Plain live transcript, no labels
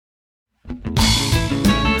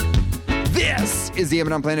This is the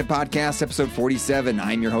Abaddon Planet Podcast, episode 47.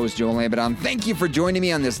 I'm your host, Joel Abaddon. Thank you for joining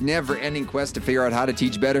me on this never-ending quest to figure out how to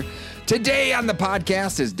teach better. Today on the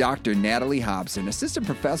podcast is Dr. Natalie Hobson, assistant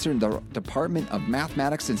professor in the Department of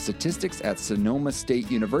Mathematics and Statistics at Sonoma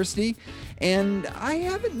State University. And I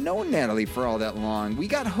haven't known Natalie for all that long. We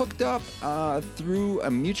got hooked up through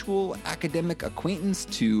a mutual academic acquaintance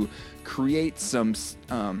to create some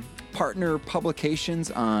partner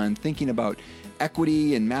publications on thinking about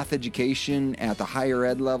equity and math education at the higher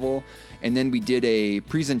ed level. And then we did a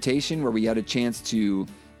presentation where we had a chance to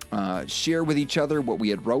share with each other what we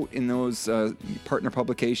had wrote in those partner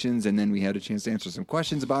publications. And then we had a chance to answer some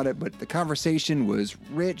questions about it. But the conversation was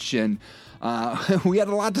rich and we had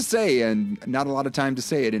a lot to say and not a lot of time to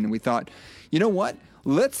say it. And we thought, you know what?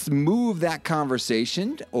 Let's move that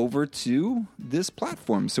conversation over to this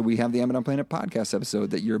platform. So we have the Abaddon Planet podcast episode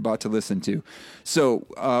that you're about to listen to. So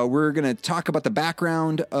we're going to talk about the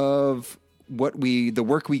background of the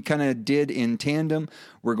work we kind of did in tandem.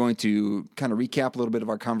 We're going to kind of recap a little bit of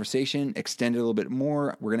our conversation, extend it a little bit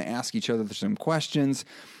more. We're going to ask each other some questions,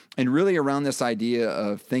 and really around this idea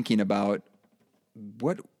of thinking about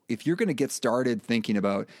what if you're going to get started thinking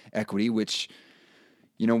about equity, which,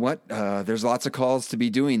 you know what, there's lots of calls to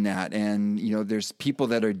be doing that. And, you know, there's people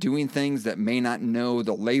that are doing things that may not know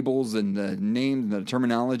the labels and the names and the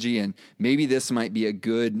terminology. And maybe this might be a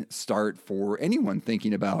good start for anyone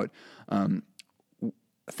thinking about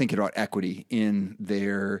equity in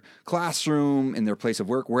their classroom, in their place of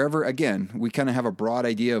work, wherever. Again, we kind of have a broad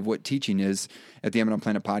idea of what teaching is at the Abaddon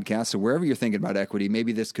Planet podcast. So wherever you're thinking about equity,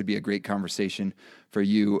 maybe this could be a great conversation for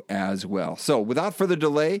you as well. So without further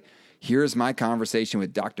delay, here's my conversation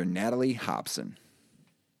with Dr. Natalie Hobson.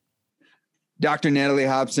 Dr. Natalie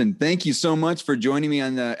Hobson, thank you so much for joining me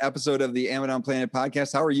on the episode of the Abaddon Planet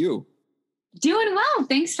podcast. How are you? Doing well.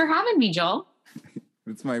 Thanks for having me, Joel.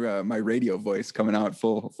 It's my radio voice coming out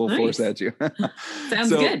full nice. Force at you. Sounds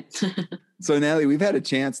good. So Natalie, we've had a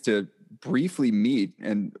chance to briefly meet,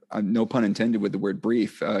 and no pun intended with the word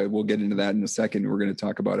brief. We'll get into that in a second. We're going to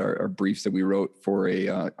talk about our briefs that we wrote for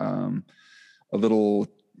a little,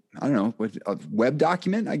 I don't know, a web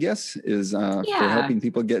document, I guess, is for helping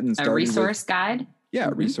people getting started. A resource guide. Yeah,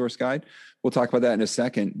 a resource guide. We'll talk about that in a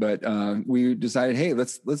second. But we decided, hey,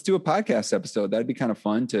 let's do a podcast episode. That'd be kind of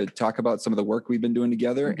fun to talk about some of the work we've been doing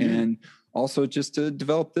together and also just to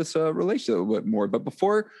develop this relationship a little bit more. But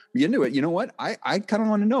before we get into it, you know what? I kind of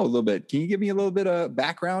want to know a little bit. Can you give me a little bit of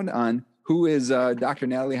background on who is Dr.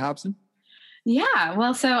 Natalie Hobson? Yeah,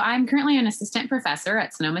 well, so I'm currently an assistant professor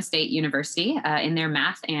at Sonoma State University in their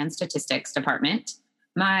math and statistics department.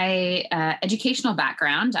 My educational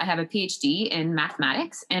background, I have a PhD in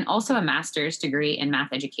mathematics and also a master's degree in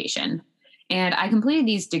math education. And I completed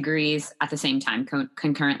these degrees at the same time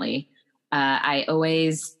concurrently. I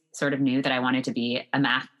always sort of knew that I wanted to be a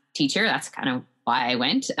math teacher. That's kind of why I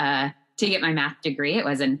went to get my math degree. It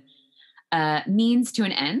was an means to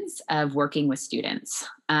an ends of working with students.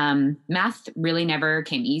 Math really never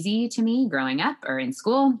came easy to me growing up or in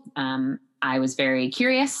school. I was very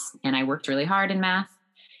curious and I worked really hard in math,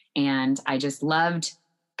 and I just loved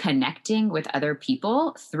connecting with other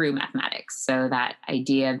people through mathematics. So that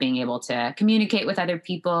idea of being able to communicate with other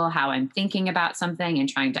people, how I'm thinking about something and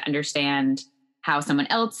trying to understand how someone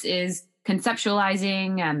else is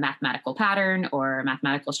conceptualizing a mathematical pattern or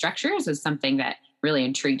mathematical structures was something that really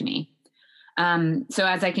intrigued me. So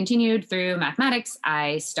as I continued through mathematics,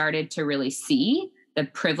 I started to really see the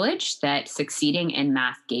privilege that succeeding in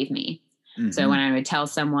math gave me. Mm-hmm. So when I would tell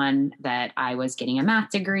someone that I was getting a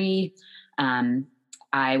math degree,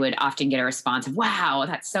 I would often get a response of, wow,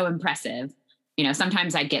 that's so impressive. You know,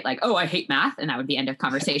 sometimes I'd get like, oh, I hate math. And that would be end of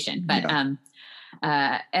conversation. But,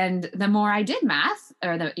 and the more I did math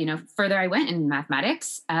or further I went in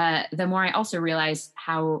mathematics, the more I also realized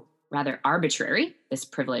how rather arbitrary this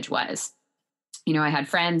privilege was. You know, I had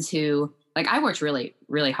friends who, like, I worked really,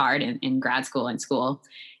 really hard in grad school and school.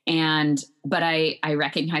 But I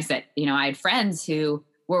recognized that, you know, I had friends who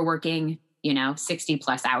were working, 60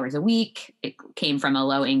 plus hours a week. It came from a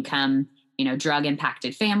low income, drug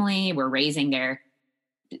impacted family, were raising their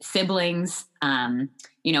siblings,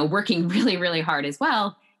 working really, really hard as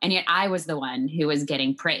well. And yet I was the one who was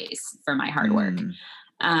getting praise for my hard work.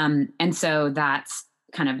 And so that's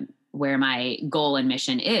kind of where my goal and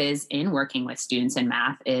mission is in working with students in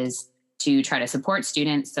math, is to try to support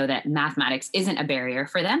students so that mathematics isn't a barrier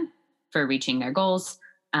for them for reaching their goals.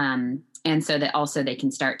 And so that also they can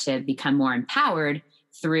start to become more empowered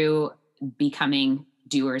through becoming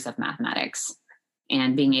doers of mathematics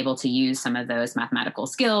and being able to use some of those mathematical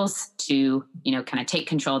skills to, kind of take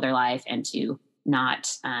control of their life and to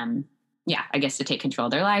not I guess to take control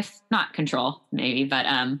of their life, not control maybe, but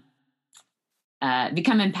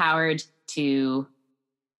become empowered to,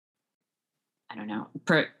 I don't know,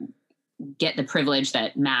 get the privilege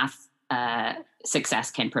that math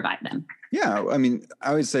success can provide them. Yeah. I mean, I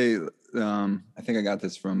always say, I think I got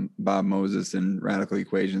this from Bob Moses in Radical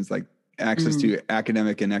Equations, like access to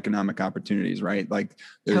academic and economic opportunities, right? Like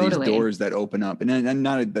there are these doors that open up, and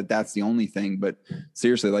not that that's the only thing, but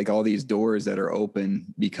seriously, like all these doors that are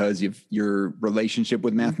open because of your relationship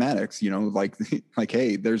with mathematics, like,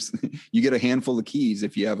 hey, you get a handful of keys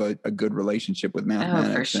if you have a good relationship with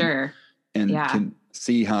mathematics. Oh, for sure. And can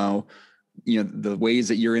see how, the ways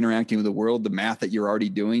that you're interacting with the world, the math that you're already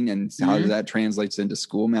doing, and how that translates into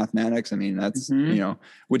school mathematics. I mean, that's,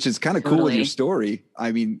 which is kind of cool with your story.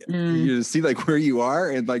 I mean, you see like where you are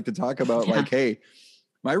and like to talk about like, hey,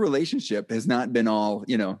 my relationship has not been all,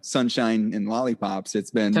 sunshine and lollipops. It's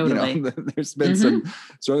been, there's been some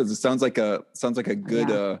struggles. It sounds like a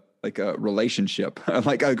good, like a relationship,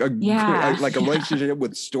 like a relationship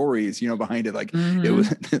with stories, behind it. Like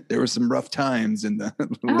there were some rough times in the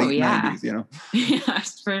late 90s,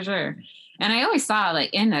 Yes, for sure. And I always saw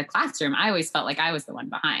like in the classroom, I always felt like I was the one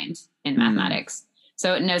behind in mathematics.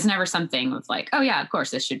 So it was never something of like, oh yeah, of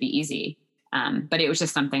course this should be easy. But it was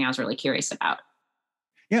just something I was really curious about.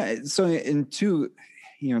 Yeah. So it's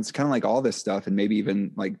kind of like all this stuff, and maybe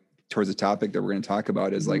even like towards the topic that we're going to talk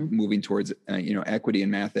about is like moving towards, equity in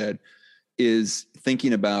math ed, is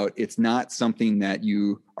thinking about, it's not something that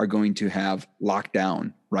you are going to have locked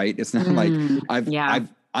down, right? It's not like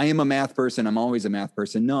I am a math person. I'm always a math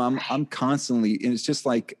person. No, I'm constantly, and it's just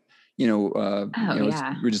like,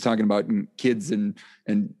 we're just talking about kids and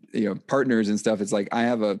partners and stuff. It's like, I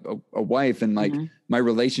have a wife, and like my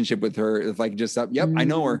relationship with her is like just up. Yep. I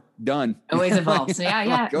know her, done. Always evolves. Yeah.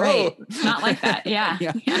 Like, right. It's not like that. Yeah.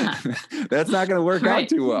 That's not going to work out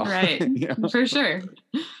too well. Right. For sure.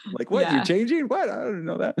 Like, what? You're changing? What? I don't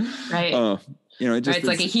know that. Right. It's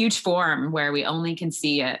like a huge form where we only can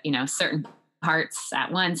see certain parts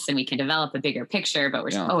at once, and we can develop a bigger picture, but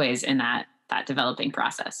we're always in that developing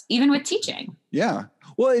process, even with teaching. Yeah.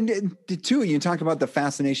 Well, and too, you talk about the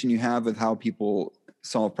fascination you have with how people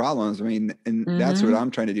solve problems. I mean, and that's what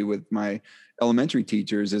I'm trying to do with my elementary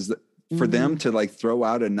teachers, is that for them to like throw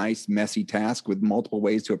out a nice messy task with multiple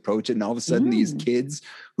ways to approach it. And all of a sudden these kids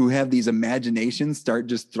who have these imaginations start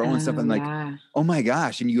just throwing stuff and like, oh my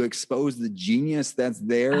gosh. And you expose the genius that's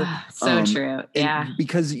there. So true. Yeah.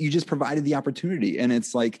 Because you just provided the opportunity, and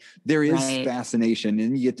it's like, there is fascination,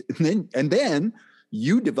 and you get, and then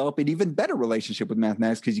you develop an even better relationship with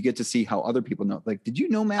mathematics, because you get to see how other people know. Like, did you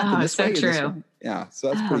know math in this way? So true. Yeah.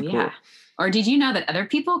 So that's pretty cool. Or did you know that other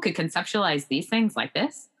people could conceptualize these things like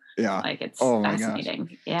this? Yeah. Like it's fascinating.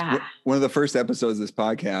 Gosh. Yeah. One of the first episodes of this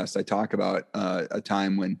podcast, I talk about a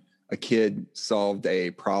time when a kid solved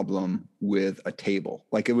a problem with a table.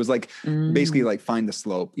 Like it was like basically like find the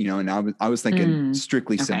slope, and I was thinking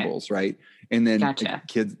strictly symbols, right? And then a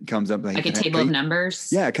kid comes up like a table of numbers.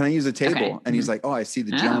 Yeah. Can I use a table? Okay. And he's like, oh, I see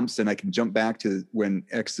the jumps, and I can jump back to when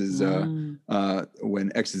X is 0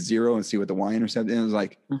 and see what the Y intercept. And it was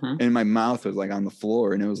like, and my mouth was like on the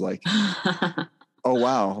floor, and it was like, oh,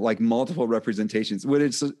 wow. Like multiple representations, which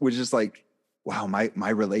is just like, wow, my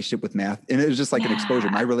relationship with math. And it was just like an exposure.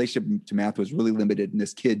 My relationship to math was really limited. And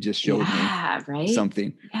this kid just showed me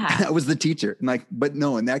something. Yeah. I was the teacher. And like, but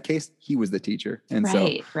no, in that case, he was the teacher. And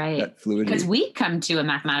that fluidity. Because we come to a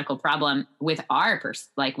mathematical problem with our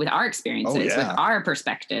experiences, with our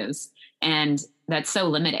perspectives. And that's so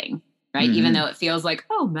limiting, right? Even though it feels like,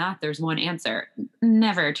 oh, math, there's one answer.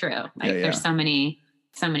 Never true. Like there's so many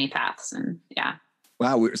paths, and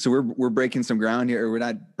Wow. So we're breaking some ground here. We're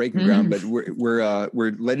not breaking ground, but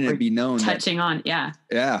we're letting it be known. Touching on. Yeah.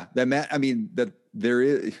 Yeah. That there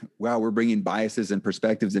is, wow, we're bringing biases and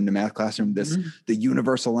perspectives into math classroom. The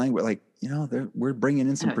universal language, like, we're bringing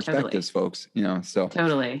in some perspectives, folks, so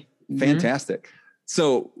totally fantastic.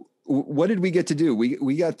 So what did we get to do?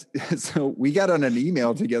 We got on an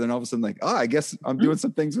email together, and all of a sudden like, oh, I guess I'm doing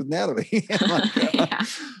some things with Natalie.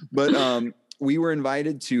 But, we were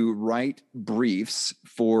invited to write briefs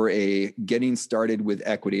for a Getting Started with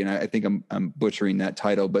Equity. And I think I'm butchering that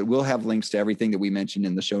title, but we'll have links to everything that we mentioned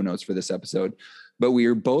in the show notes for this episode. But we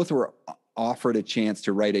were offered a chance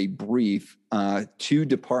to write a brief to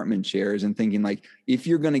department chairs, and thinking like, if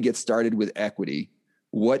you're going to get started with equity,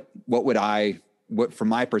 what from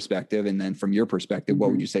my perspective, and then from your perspective,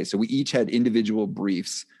 what would you say? So we each had individual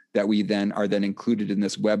briefs that we are then included in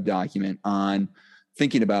this web document on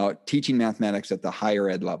thinking about teaching mathematics at the higher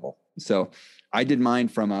ed level. So I did mine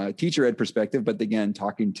from a teacher ed perspective, but again,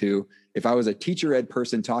 if I was a teacher ed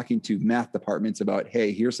person talking to math departments about,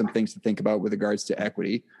 hey, here's some things to think about with regards to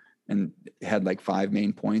equity, and had like 5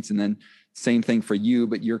 main points. And then same thing for you,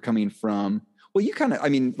 but you're coming from, well, you kind of, I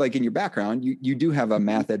mean, like in your background, you do have a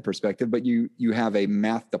math ed perspective, but you have a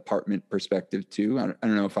math department perspective too. I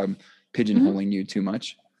don't know if I'm pigeonholing you too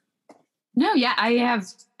much. No, yeah, I have,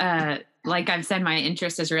 like I've said, my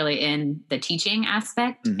interest is really in the teaching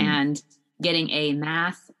aspect, and getting a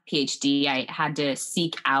math PhD, I had to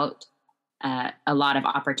seek out a lot of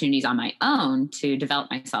opportunities on my own to develop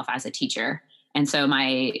myself as a teacher. And so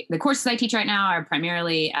the courses I teach right now are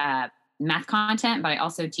primarily math content, but I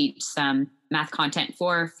also teach some math content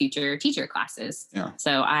for future teacher classes. Yeah.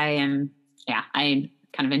 So I kind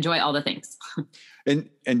of enjoy all the things. And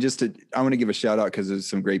I want to give a shout out because there's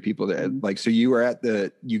some great people that like, so you were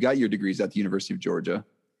you got your degrees at the University of Georgia.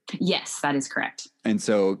 Yes, that is correct. And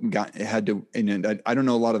so I don't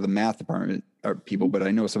know a lot of the math department people, but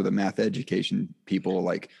I know some of the math education people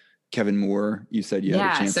like Kevin Moore. You said you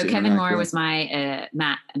had a chance to interact with. Kevin Moore was my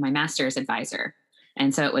master's advisor.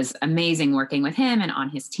 And so it was amazing working with him and on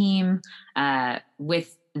his team.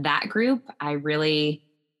 With that group, I really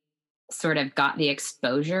sort of got the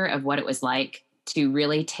exposure of what it was like to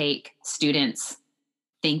really take students'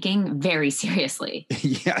 thinking very seriously.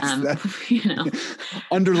 Yes.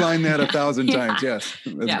 Underline that 1,000 times. Yes.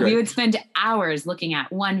 That's great. We would spend hours looking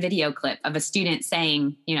at one video clip of a student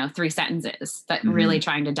saying, 3 sentences, but really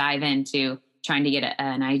trying to dive into trying to get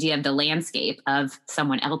an idea of the landscape of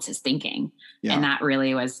someone else's thinking. Yeah. And that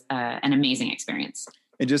really was an amazing experience.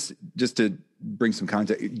 And just to bring some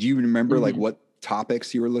context, do you remember like what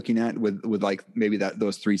topics you were looking at with like maybe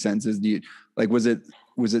those 3 sentences? Do you like, was it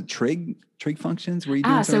trig functions? Were you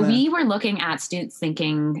doing so we were looking at students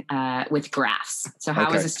thinking with graphs. So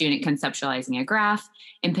how is a student conceptualizing a graph?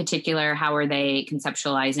 In particular, how are they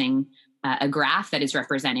conceptualizing a graph that is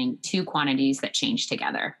representing 2 quantities that change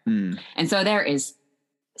together? And so there is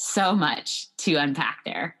so much to unpack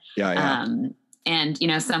there. And,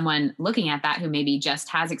 someone looking at that who maybe just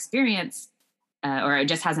has experience or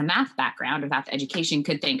just has a math background without the education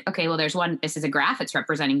could think, okay, well, this is a graph. It's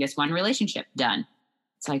representing this one relationship. Done.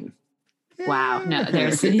 It's like, wow, no,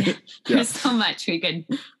 there's so much we could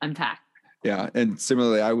unpack. Yeah. And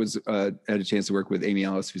similarly, I had a chance to work with Amy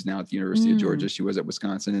Ellis, who's now at the University of Georgia. She was at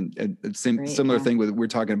Wisconsin, and similar thing with, we're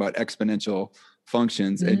talking about exponential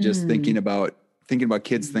functions and just thinking about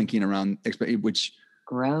kids thinking around, which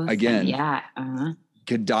growth again,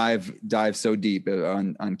 could dive so deep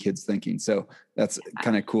on kids thinking. So that's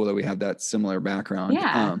kind of cool that we have that similar background.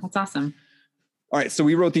 Yeah. That's awesome. All right. So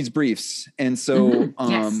we wrote these briefs, and so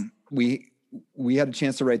we had a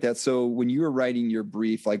chance to write that. So when you were writing your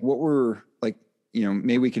brief, like what were like,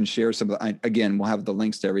 maybe we can share some of again, we'll have the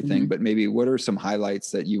links to everything, but maybe what are some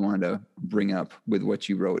highlights that you wanted to bring up with what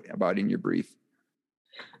you wrote about in your brief?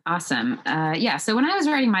 Awesome. So when I was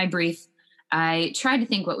writing my brief, I tried to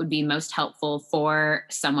think what would be most helpful for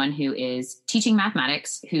someone who is teaching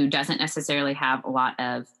mathematics, who doesn't necessarily have a lot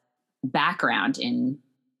of background in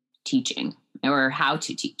teaching or how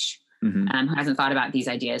to teach, who hasn't thought about these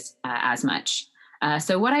ideas as much.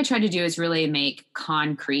 So what I tried to do is really make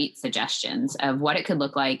concrete suggestions of what it could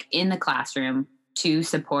look like in the classroom to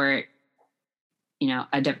support,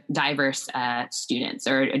 a diverse students,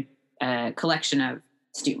 or a collection of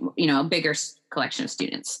students, a bigger collection of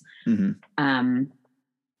students. So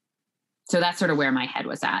that's sort of where my head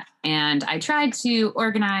was at. And I tried to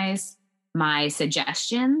organize my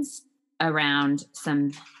suggestions around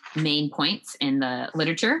some main points in the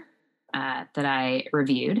literature that I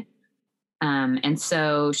reviewed. And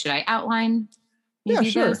so should I outline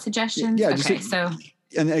those suggestions? Yeah.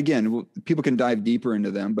 And again, people can dive deeper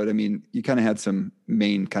into them, but I mean, you kind of had some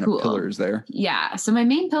main kind of pillars there. Yeah. So my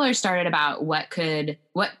main pillars started about what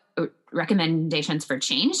recommendations for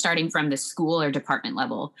change, starting from the school or department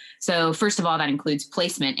level. So first of all, that includes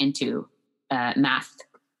placement into math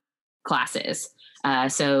classes.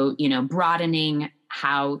 So, broadening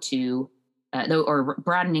how to,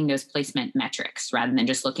 broadening those placement metrics rather than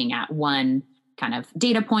just looking at one kind of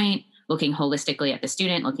data point, looking holistically at the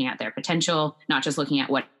student, looking at their potential, not just looking at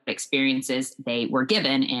what experiences they were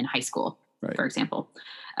given in high school, for example.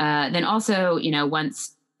 Then also,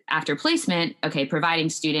 once after placement, providing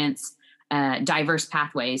students diverse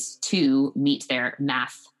pathways to meet their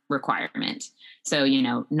math requirement. So,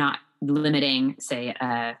 not limiting, say,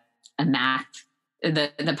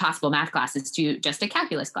 the possible math classes to just a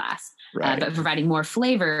calculus class, but providing more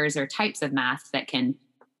flavors or types of math that can,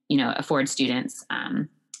 afford students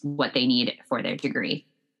what they need for their degree.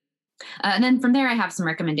 And then from there, I have some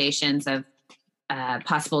recommendations of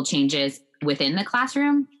possible changes within the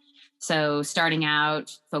classroom. So starting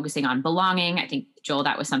out focusing on belonging, I think, Joel,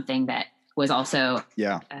 that was something that was also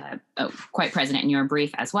quite present in your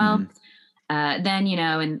brief as well. Mm-hmm. Then,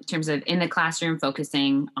 in terms of in the classroom,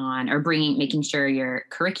 focusing on or making sure your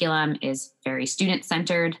curriculum is very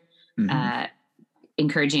student-centered, mm-hmm.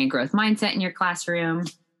 Encouraging a growth mindset in your classroom,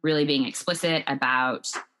 really being explicit about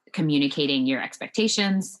communicating your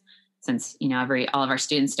expectations, since, all of our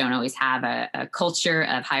students don't always have a culture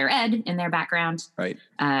of higher ed in their background. Right.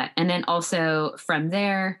 And then also from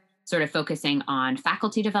there, sort of focusing on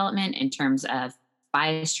faculty development in terms of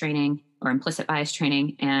bias training or implicit bias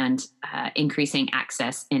training, and increasing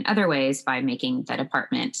access in other ways by making the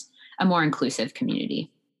department a more inclusive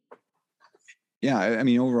community. Yeah. I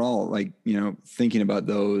mean, overall, thinking about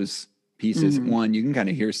those pieces, mm-hmm. one, you can kind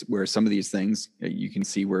of hear where some of these things, you can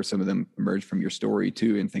see where some of them emerge from your story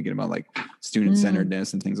too, and thinking about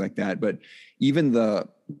student-centeredness and things like that. But even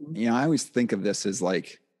I always think of this as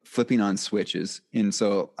flipping on switches. And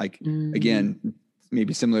so again,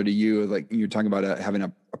 maybe similar to you, you're talking about having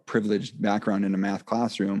a privileged background in a math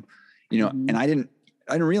classroom, mm-hmm. and I didn't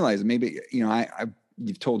realize, maybe,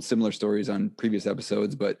 you've told similar stories on previous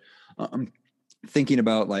episodes, but thinking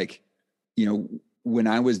about when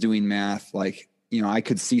I was doing math, I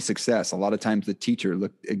could see success. A lot of times the teacher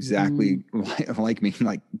looked exactly like me,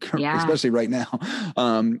 especially right now,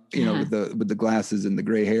 with the glasses and the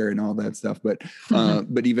gray hair and all that stuff. But,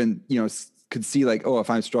 but even, could see if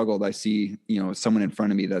I struggled, I see, someone in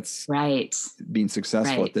front of me that's right being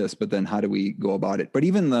successful at this, but then how do we go about it? But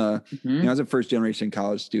even as a first generation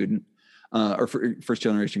college student, or first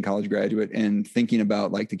generation college graduate, and thinking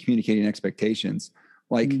about the communicating expectations,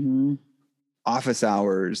 mm-hmm. office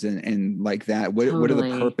hours and like that, what are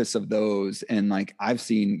the purpose of those? And I've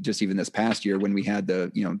seen just even this past year when we had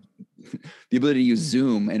the ability to use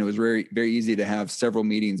Zoom, and it was very, very easy to have several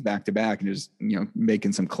meetings back to back and just,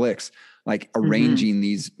 making some clicks, arranging mm-hmm.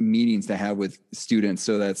 these meetings to have with students.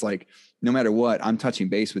 So that's no matter what, I'm touching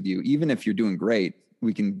base with you, even if you're doing great,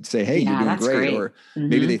 we can say, hey, you're doing great. Or mm-hmm.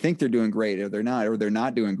 maybe they think they're doing great, or they're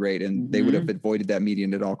not doing great. And mm-hmm. they would have avoided that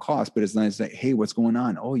meeting at all costs. But it's nice to say, hey, what's going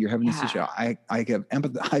on? Oh, you're having this issue. I have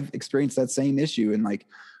empathy. I've experienced that same issue. And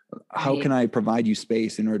how can I provide you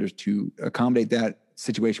space in order to accommodate that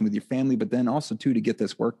situation with your family, but then also too, to get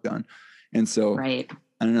this work done. And so I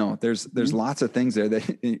don't know, there's mm-hmm. lots of things there that,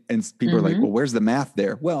 and people mm-hmm. are well, where's the math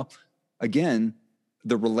there? Well, again,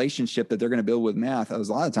 the relationship that they're going to build with math, a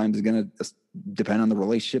lot of times is going to depend on the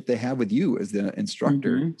relationship they have with you as the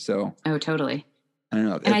instructor. Mm-hmm. So, totally. I don't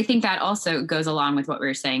know. And I think that also goes along with what we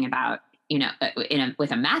were saying about,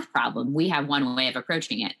 with a math problem, we have one way of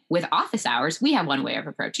approaching it. With office hours, we have one way of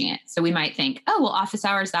approaching it. So we might think, office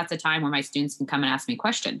hours, that's a time where my students can come and ask me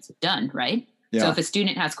questions. Done, right? Yeah. So if a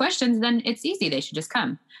student has questions, then it's easy. They should just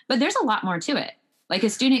come. But there's a lot more to it. A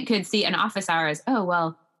student could see an office hour as,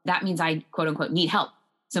 that means I quote unquote need help.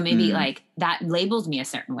 So maybe that labels me a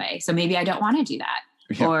certain way. So maybe I don't want to do that.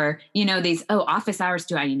 Yeah. Or, these, office hours,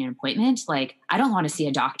 do I need an appointment? I don't want to see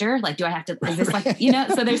a doctor. Do I have to, is this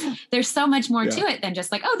so there's so much more to it than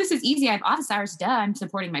just this is easy. I have office hours, duh, I'm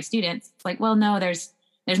supporting my students. No, there's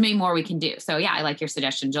maybe more we can do. So yeah, I like your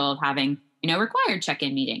suggestion, Joel, of having, required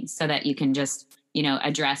check-in meetings so that you can just,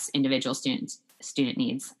 address individual student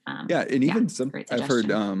needs. And even I've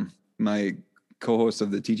heard my co-host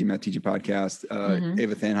of the Teaching Math Teaching podcast, mm-hmm.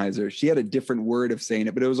 Ava Thanheiser, she had a different word of saying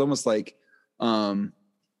it, but it was almost a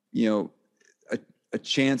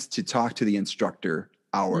chance to talk to the instructor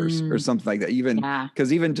hours or something like that. Even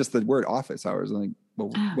because even just the word office hours,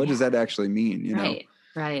 what does that actually mean?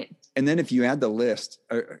 Right. And then if you add the list,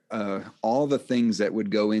 all the things that would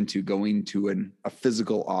go into going to a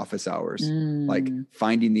physical office hours,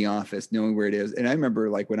 finding the office, knowing where it is. And I remember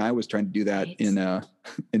when I was trying to do that in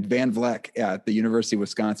Van Vleck at the University of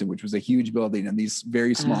Wisconsin, which was a huge building and these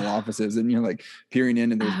very small offices, and you're peering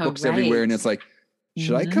in and there's books everywhere. And it's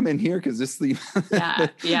should I come in here? Cause this this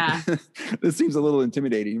seems a little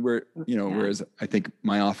intimidating whereas I think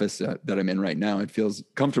my office that I'm in right now, it feels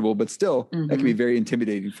comfortable, but still that can be very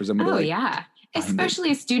intimidating for somebody.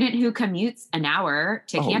 Especially a student who commutes an hour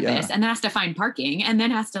to campus and then has to find parking and then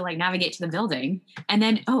has to navigate to the building. And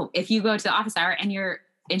then, if you go to the office hour and your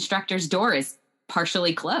instructor's door is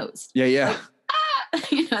partially closed. Yeah.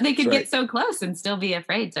 They could get so close and still be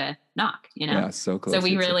afraid to knock, Yeah, so close. So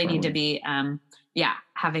we really need to be,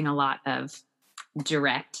 having a lot of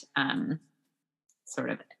direct,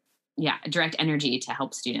 direct energy to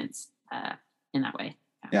help students in that way.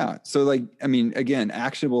 Yeah. So again,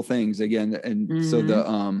 actionable things again. And mm-hmm. so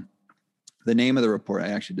the name of the report I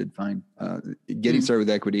actually did find, Getting Started with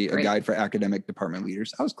Equity, a guide for academic department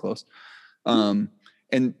leaders. I was close.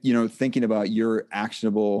 And, thinking about your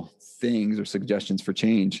actionable things or suggestions for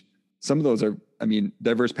change, some of those are,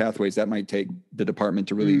 diverse pathways that might take the department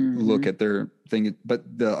to really look at their thing.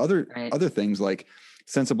 But the other things like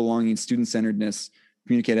sense of belonging, student-centeredness,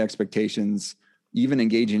 communicate expectations, even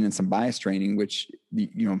engaging in some bias training, which,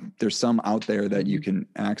 there's some out there that you can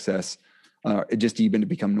access, just even to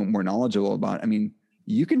become more knowledgeable about.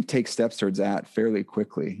 You can take steps towards that fairly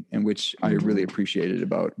quickly, and which I really appreciated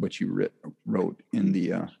about what you wrote in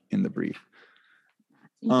the brief.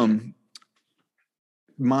 I'm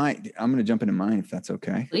going to jump into mine if that's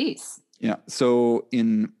okay. Please. Yeah. So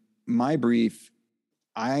in my brief,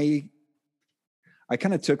 I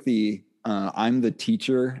kind of took I'm the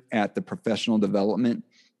teacher at the professional development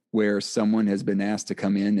where someone has been asked to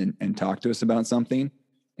come in and talk to us about something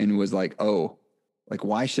and was like, oh, like,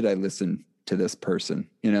 why should I listen to this person?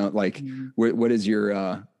 What is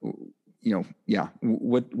your,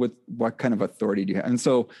 what kind of authority do you have? And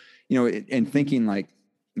so, and thinking like,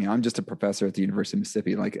 I'm just a professor at the University of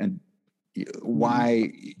Mississippi, and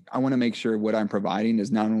why I want to make sure what I'm providing is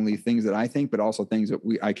not only things that I think, but also things that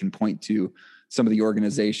I can point to some of the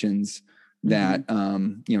organizations that,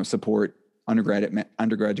 support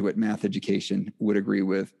undergraduate math education would agree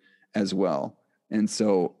with as well. And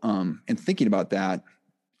so, in thinking about that,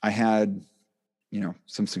 I had,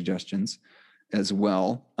 some suggestions as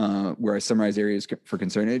well, where I summarized areas for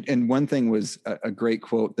concern. And one thing was a great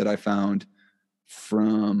quote that I found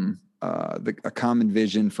from a common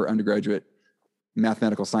vision for undergraduate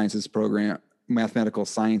mathematical sciences programs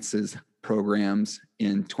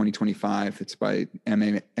in 2025. It's by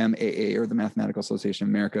MAA, or the Mathematical Association of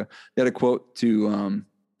America. They had a quote to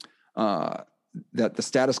that the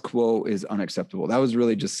status quo is unacceptable. That was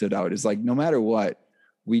really just stood out. It's like, no matter what,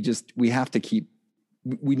 we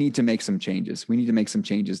need to make some changes. We need to make some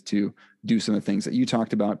changes to do some of the things that you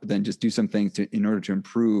talked about, but then just do some things in order to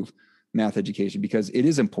improve math education, because it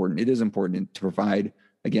is important. It is important to provide,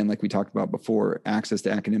 again, like we talked about before, access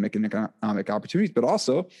to academic and economic opportunities, but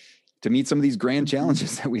also to meet some of these grand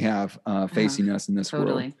challenges that we have facing us in this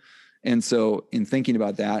world. And so in thinking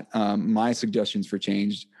about that, my suggestions for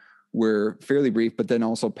change were fairly brief, but then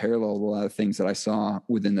also parallel a lot of things that I saw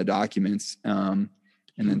within the documents. And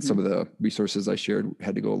then some of the resources I shared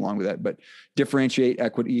had to go along with that, but differentiate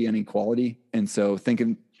equity and equality. And so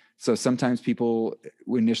sometimes people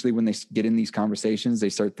initially, when they get in these conversations, they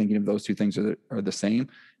start thinking of those two things are the same,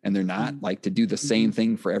 and they're not. Like, to do the same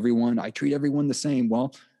thing for everyone. I treat everyone the same.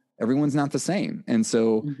 Well, everyone's not the same. And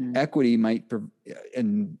so equity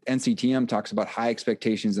and NCTM talks about high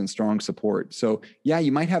expectations and strong support. So yeah,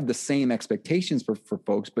 you might have the same expectations for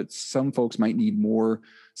folks, but some folks might need more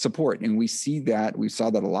support. And we saw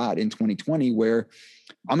that a lot in 2020, where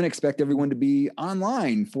I'm going to expect everyone to be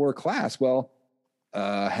online for a class. Well,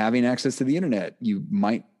 having access to the internet,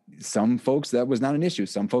 some folks that was not an issue,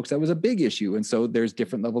 some folks that was a big issue. And so there's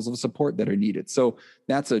different levels of support that are needed. So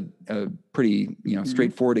that's a pretty,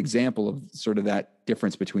 straightforward example of sort of that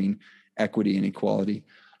difference between equity and equality.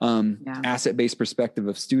 Asset-based perspective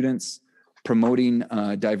of students, promoting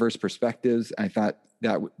diverse perspectives. I thought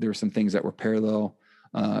that there were some things that were parallel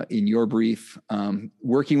in your brief.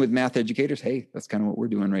 Working with math educators, hey, that's kind of what we're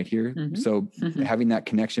doing right here. So having that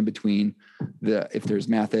connection between if there's a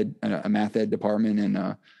math ed department and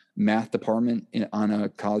a math department on a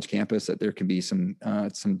college campus, that there can be some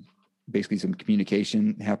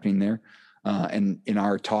communication happening there. And in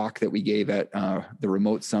our talk that we gave at the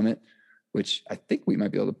remote summit, which I think we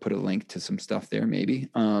might be able to put a link to some stuff there maybe.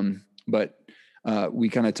 But we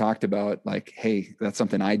kind of talked about like, hey, that's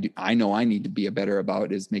something I know I need to be better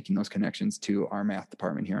about, is making those connections to our math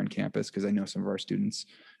department here on campus. Because I know some of our students,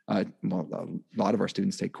 a lot of our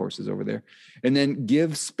students take courses over there. And then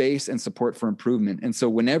give space and support for improvement. And so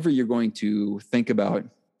whenever you're going to think about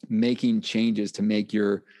making changes to make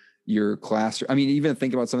your classroom, even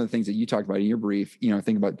think about some of the things that you talked about in your brief,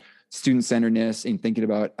 think about student-centeredness and thinking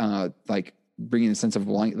about bringing a sense of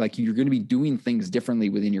like you're going to be doing things differently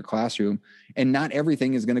within your classroom, and not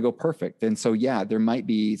everything is going to go perfect. And so, yeah, there might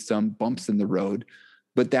be some bumps in the road,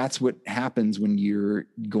 but that's what happens when you're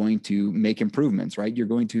going to make improvements, right? You're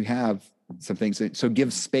going to have some things. So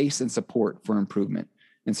give space and support for improvement.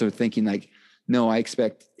 And so thinking like, no, I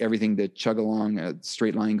expect everything to chug along a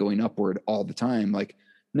straight line going upward all the time. Like,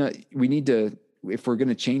 no, we need to, if we're going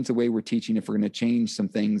to change the way we're teaching, if we're going to change some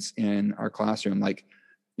things in our classroom, like,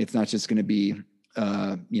 it's not just going to be,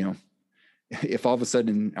 if all of a sudden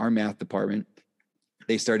in our math department,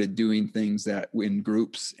 they started doing things that in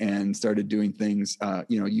groups and started doing things,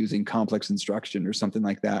 using complex instruction or something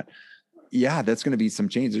like that. yeah, that's going to be some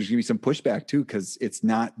change. There's going to be some pushback too, because it's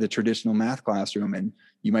not the traditional math classroom, and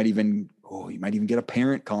you might even get a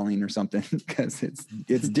parent calling or something because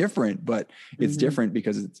it's different, but it's different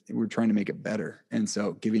because we're trying to make it better, and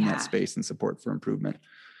so giving that space and support for improvement.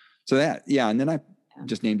 So that, and then I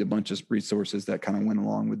just named a bunch of resources that kind of went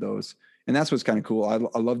along with those, and that's what's kind of cool.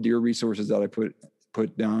 I love your resources that I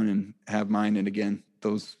put down and have mine, and again,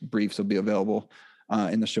 those briefs will be available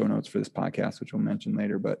in the show notes for this podcast, which we'll mention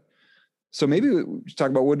later. But so maybe we should talk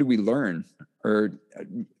about, what did we learn, or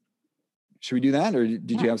should we do that? Or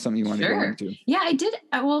did you have something you wanted to go into? Yeah, I did.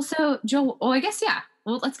 Well, so Joel, I guess,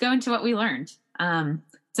 well, let's go into what we learned.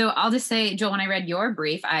 So I'll just say, Joel, when I read your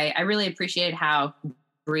brief, I really appreciated how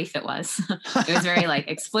brief it was. It was very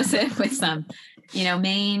explicit with some,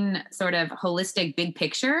 main sort of holistic big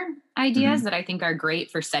picture ideas that I think are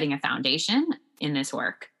great for setting a foundation in this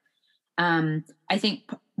work. I think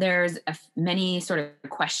there's many sort of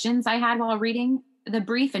questions I had while reading the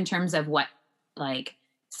brief in terms of what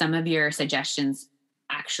some of your suggestions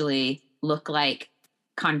actually look like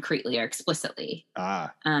concretely or explicitly.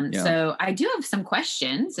 So I do have some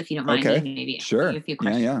questions, if you don't mind. Okay. Maybe sure. A few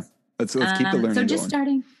questions. Yeah. Let's keep the learning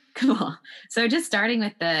going. So just starting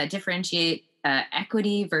with the differentiate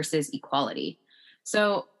equity versus equality.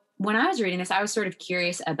 So when I was reading this, I was sort of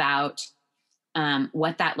curious about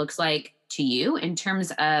what that looks like to you in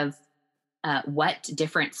terms of what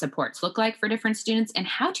different supports look like for different students and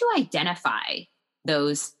how to identify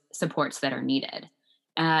those supports that are needed.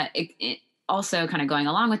 It also kind of going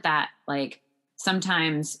along with that,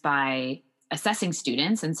 sometimes by assessing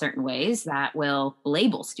students in certain ways that will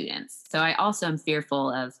label students. So I also am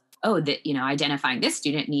fearful of, identifying this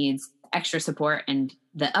student needs extra support and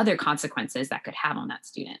the other consequences that could have on that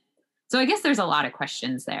student. So I guess there's a lot of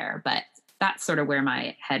questions there, but that's sort of where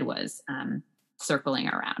my head was circling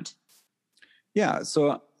around. Yeah.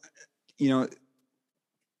 So,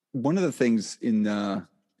 one of the things and I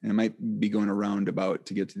might be going around about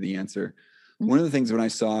to get to the answer. One of the things when I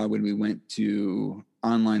saw when we went to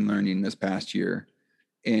online learning this past year,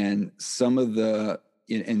 and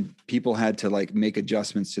and people had to make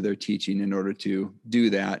adjustments to their teaching in order to do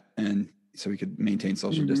that. And so we could maintain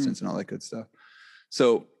social distance and all that good stuff.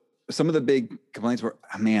 So some of the big complaints were,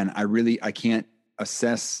 I can't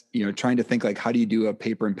assess, trying to think how do you do a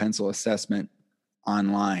paper and pencil assessment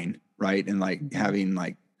online, right? And having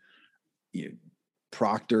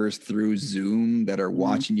proctors through Zoom that are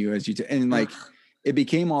watching you as you it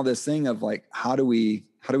became all this thing of how do we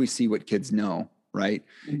see what kids know, right?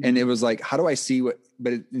 And it was how do I see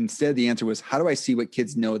instead the answer was, how do I see what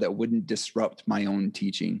kids know that wouldn't disrupt my own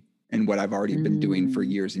teaching and what I've already been doing for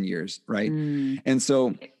years and years, right? And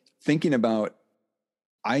so thinking about,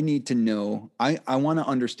 I need to know, I want to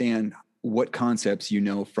understand what concepts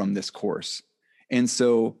from this course. And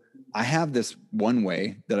so I have this one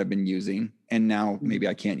way that I've been using, and now maybe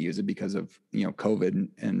I can't use it because of, COVID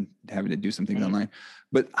and having to do some things online.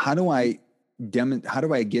 But how do I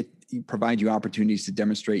provide you opportunities to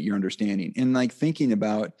demonstrate your understanding? And thinking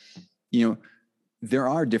about, there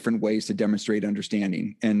are different ways to demonstrate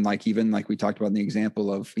understanding. And even we talked about in the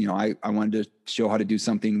example of, I wanted to show how to do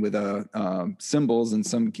something with symbols, and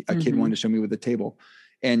a kid wanted to show me with a table.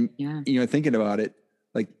 And, thinking about it,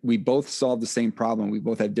 we both solved the same problem. We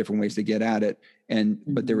both had different ways to get at it.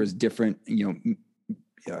 But there was different,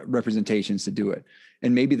 representations to do it.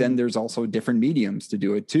 And maybe then there's also different mediums to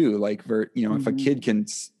do it too. If a kid can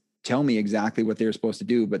tell me exactly what they're supposed to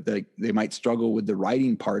do, but they might struggle with the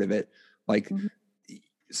writing part of it.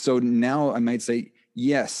 So now I might say,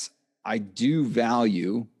 yes, I do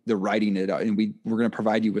value the writing it out, and we're going to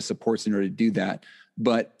provide you with supports in order to do that.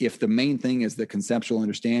 But if the main thing is the conceptual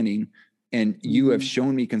understanding, and you have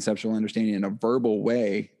shown me conceptual understanding in a verbal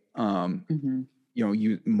way,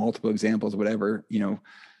 you multiple examples, whatever,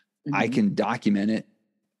 I can document it.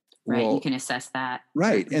 Right. Well, you can assess that.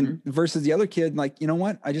 Right. And versus the other kid,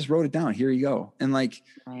 what? I just wrote it down. Here you go. And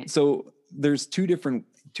so there's two different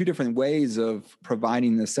ways of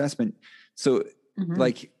providing the assessment. So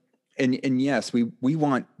and yes, we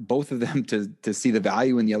want both of them to see the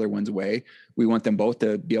value in the other one's way. We want them both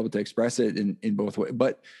to be able to express it in both ways.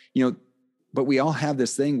 But, but we all have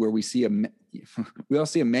this thing where we all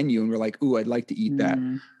see a menu and we're like, ooh, I'd like to eat that.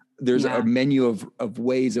 There's a menu of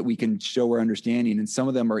ways that we can show our understanding, and some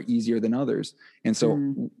of them are easier than others. And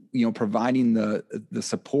so, providing the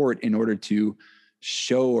support in order to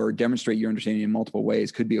show or demonstrate your understanding in multiple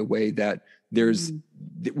ways could be a way that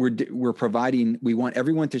we're providing, we want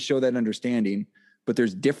everyone to show that understanding, but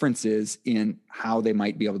there's differences in how they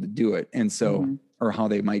might be able to do it. And so, or how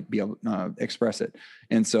they might be able to express it.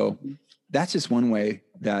 And so that's just one way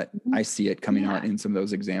that I see it coming out in some of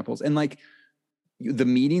those examples. And like the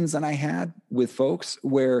meetings that I had with folks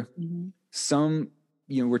where some,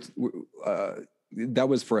 you know, that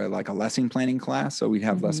was for like a lesson planning class. So we'd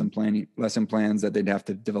have lesson plans that they'd have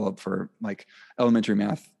to develop for like elementary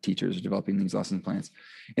math teachers developing these lesson plans.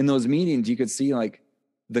 In those meetings, you could see like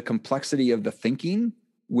the complexity of the thinking,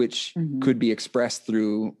 which could be expressed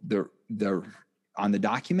through the on the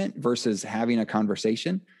document versus having a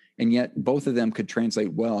conversation. And yet both of them could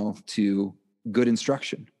translate well to good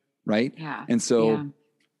instruction. Right. Yeah. And so,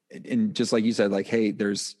 and just like you said, like, hey,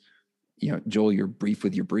 there's, you know, Joel, you're brief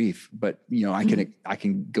with your brief, but you know, I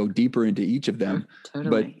can go deeper into each of them,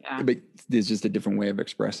 but there's just a different way of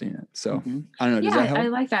expressing it. So I don't know. Does that help? I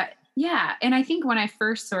like that. Yeah. And I think when I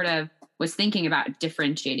first sort of was thinking about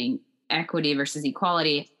differentiating equity versus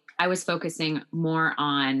equality, I was focusing more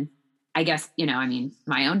on, I guess, you know, I mean,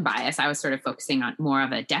 my own bias, I was sort of focusing on more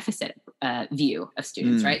of a deficit view of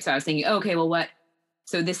students, right? So I was thinking, okay, well,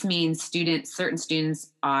 so this means certain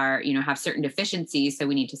students are, you know, have certain deficiencies, so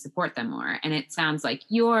we need to support them more. And it sounds like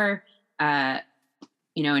your,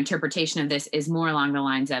 you know, interpretation of this is more along the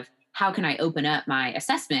lines of how can I open up my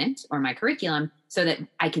assessment or my curriculum so that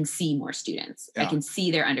I can see more students, I can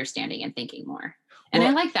see their understanding and thinking more. And I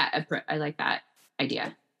like that. I like that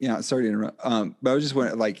idea. Yeah. Sorry to interrupt. But I was just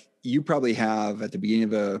wondering, like, you probably have at the beginning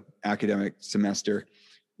of a academic semester,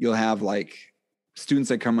 you'll have like students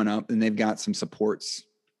that coming up and they've got some supports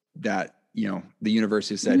that, you know, the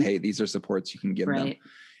university said, hey, these are supports you can give them.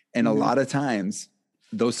 And a lot of times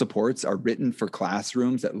those supports are written for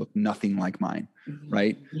classrooms that look nothing like mine.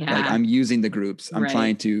 Right. Yeah. Like I'm using the groups. I'm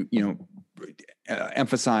trying to, you know,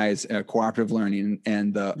 emphasize cooperative learning,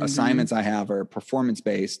 and the assignments I have are performance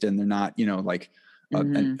based, and they're not, you know, like a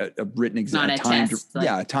written exam, not a test, like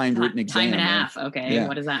a timed written exam. Time and a half. Okay. Yeah.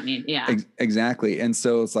 What does that mean? Yeah. Exactly. And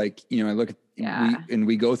so it's like, you know, I look at,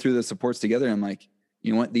 we go through the supports together. And I'm like,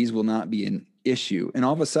 you know what, these will not be an issue. And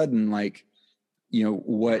all of a sudden, like, you know,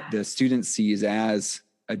 what the student sees as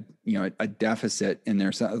a, you know, a deficit in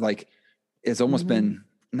their, like, it's almost been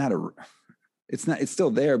it's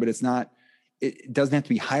still there, but it's not, it doesn't have to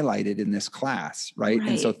be highlighted in this class. Right.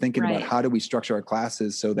 And so thinking about how do we structure our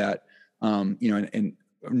classes so that, you know, and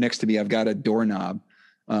next to me, I've got a doorknob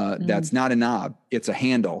that's not a knob, it's a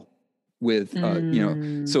handle with, you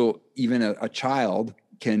know, so even a child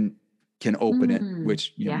can open it,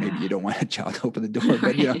 which, you know, maybe you don't want a child to open the door,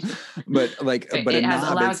 but, you know, but like, but it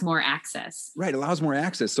allows more access. Right. Allows more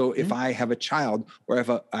access. So if I have a child, or if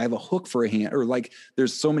I have a hook for a hand, or like,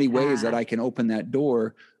 there's so many ways that I can open that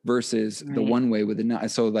door versus the one way with the knob.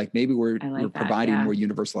 So like, maybe we're providing more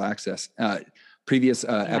universal access. Previous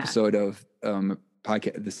episode of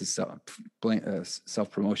podcast. This is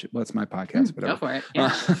self-promotion. Well, it's my podcast, but go for it. Yeah.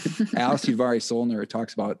 Alice Udvari-Solner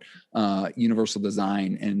talks about universal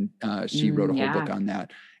design, and she wrote a whole book on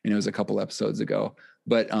that, and it was a couple episodes ago.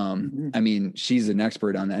 But I mean, she's an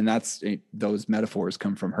expert on that, and that's those metaphors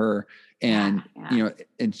come from her. And you know,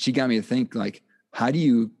 and she got me to think, like, how do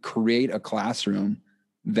you create a classroom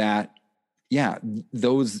that,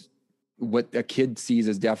 those, what a kid sees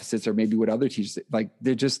as deficits, or maybe what other teachers, like,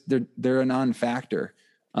 they're a non-factor.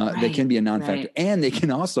 They can be a non-factor, and they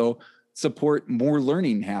can also support more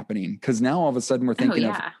learning happening. Cause now all of a sudden we're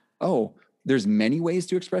thinking there's many ways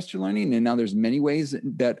to express your learning. And now there's many ways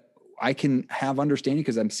that I can have understanding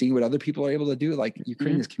because I'm seeing what other people are able to do. Like, you're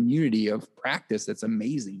creating this community of practice. That's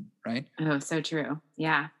amazing. Right. Oh, so true.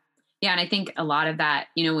 Yeah. Yeah. And I think a lot of that,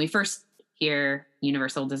 you know, when we first hear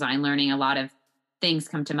universal design learning, a lot of things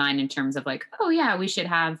come to mind in terms of like, oh yeah, we should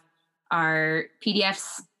have our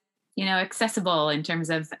PDFs, you know, accessible in terms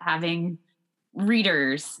of having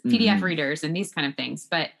readers, PDF readers, and these kind of things.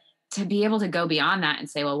 But to be able to go beyond that and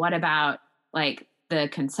say, well, what about like the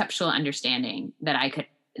conceptual understanding that I could,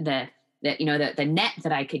 the net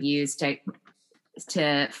that I could use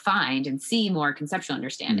to find and see more conceptual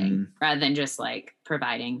understanding rather than just like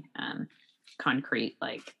providing concrete,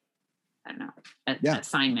 like, I don't know,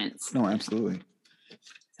 assignments. No, absolutely.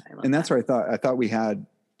 And that's where I thought we had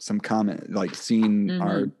some comment, like seeing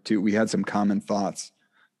we had some common thoughts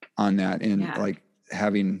on that, and like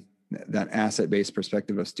having that asset-based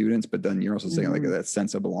perspective of students, but then you're also saying like that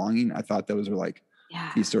sense of belonging. I thought those were like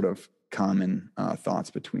these sort of common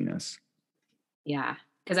thoughts between us. Yeah.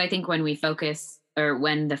 Cause I think when we focus, or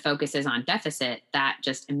when the focus is on deficit, that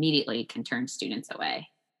just immediately can turn students away.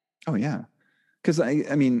 Oh yeah. Cause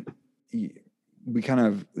I mean, we kind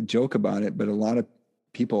of joke about it, but a lot of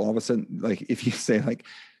people all of a sudden, like, if you say like,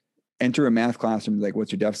 enter a math classroom, like,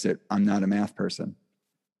 what's your deficit? I'm not a math person.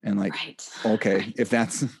 And like, okay, if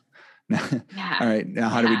that's, Yeah. All right. Now,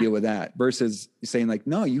 how do we Yeah. deal with that? Versus saying like,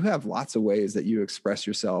 no, you have lots of ways that you express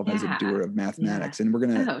yourself as a Yeah. doer of mathematics, and we're Oh,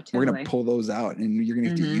 gonna totally. pull those out, and you're gonna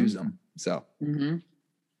get to use them. So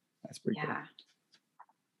that's pretty cool.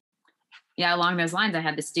 Yeah. Along those lines, I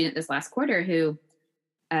had the student this last quarter who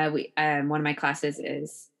one of my classes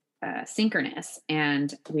is synchronous,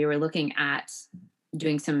 and we were looking at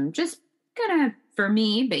doing some just kind of, for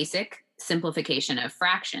me, basic simplification of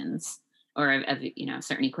fractions or of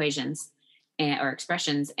certain equations or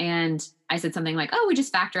expressions. And I said something like, "Oh, we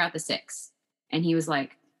just factor out the 6." And he was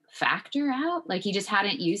like, "Factor out?" Like he just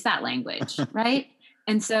hadn't used that language, right?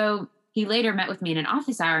 And so he later met with me in an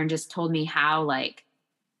office hour and just told me how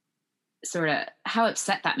how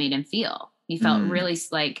upset that made him feel. He felt really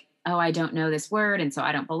like, oh, I don't know this word, and so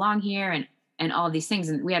I don't belong here, and all of these things.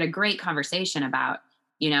 And we had a great conversation about,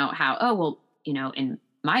 how, oh, well, in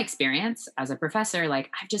my experience as a professor,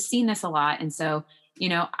 like I've just seen this a lot. And so,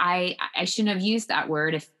 I shouldn't have used that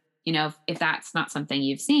word if that's not something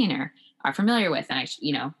you've seen or are familiar with. And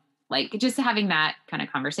like just having that kind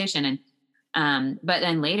of conversation. And, but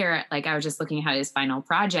then later, like I was just looking at his final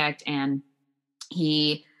project, and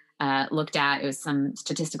he looked at, it was some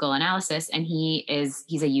statistical analysis, and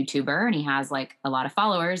he's a YouTuber, and he has like a lot of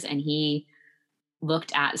followers. And he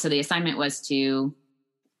looked at, so the assignment was to,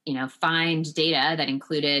 find data that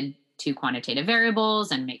included 2 quantitative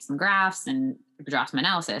variables and make some graphs and draw some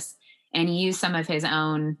analysis. And he used some of his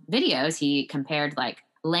own videos. He compared like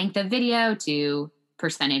length of video to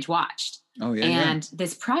percentage watched. Oh yeah. And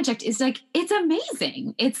this project is like, it's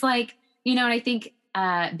amazing. It's like, and I think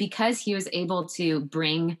because he was able to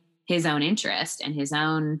bring his own interest and his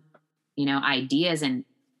own, ideas and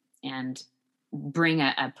bring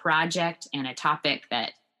a project and a topic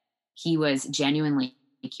that he was genuinely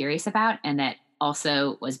curious about, and that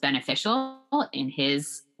also was beneficial in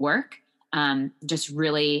his work. Just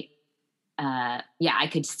really, I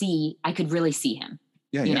could really see him,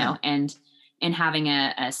 and having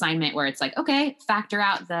a assignment where it's like, okay, factor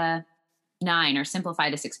out the 9 or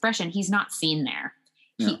simplify this expression. He's not seen there.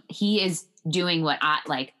 Yeah. He is doing what I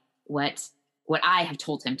have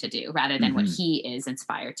told him to do rather than what he is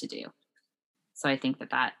inspired to do. So I think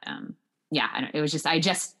that it was just, I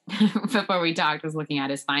just, before we talked, was looking at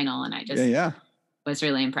his final, and I just was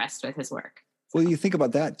really impressed with his work. So. Well, you think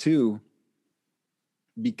about that too,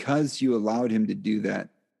 because you allowed him to do that.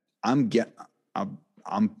 I'll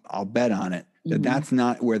bet on it that that's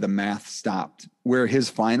not where the math stopped, where his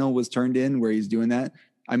final was turned in, where he's doing that.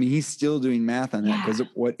 I mean, he's still doing math on that because of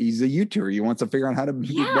what he's a YouTuber. He wants to figure out how to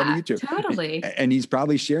be a better YouTuber. Totally. And he's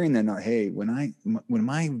probably sharing that. Hey, when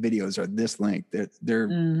my videos are this length,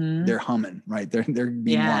 they're humming, right? They're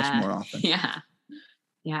being watched more often. Yeah.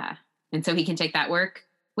 Yeah. And so he can take that work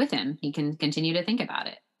with him. He can continue to think about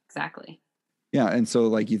it. Exactly. Yeah. And so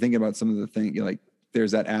like you think about some of the things, like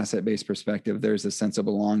there's that asset-based perspective. There's a sense of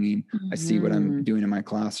belonging. I see what I'm doing in my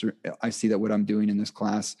class. Or I see that what I'm doing in this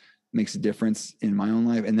class makes a difference in my own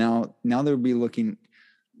life. And now they'll be looking,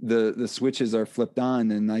 the switches are flipped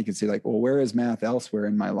on, and I can see like, well, where is math elsewhere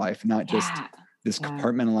in my life? Not just this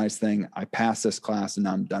compartmentalized thing. I passed this class and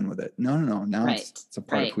now I'm done with it. No. Now it's a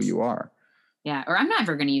part of who you are. Yeah. Or I'm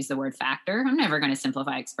never going to use the word factor. I'm never going to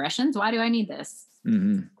simplify expressions. Why do I need this?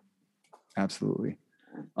 Absolutely.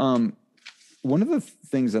 One of the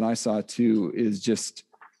things that I saw too is just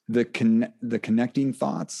the connecting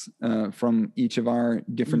thoughts from each of our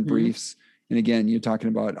different briefs. And again, you're talking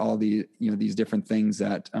about all the, these different things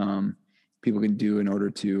that people can do in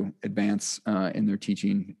order to advance in their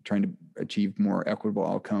teaching, trying to achieve more equitable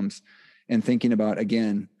outcomes, and thinking about,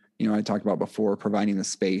 again, I talked about before, providing the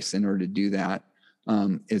space in order to do that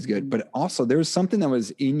is good. But also there's something that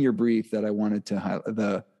was in your brief that I wanted to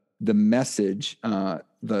highlight, the message, I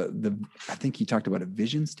think you talked about a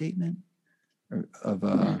vision statement of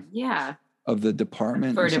the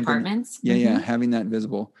department for departments. Yeah. Having that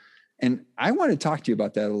visible. And I want to talk to you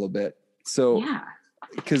about that a little bit. So,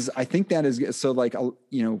 because I think that is, so like,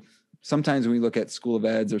 sometimes when we look at School of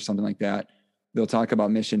Eds or something like that, they'll talk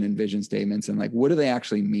about mission and vision statements and like, what do they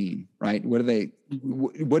actually mean? Right. What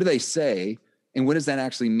do they say? And what does that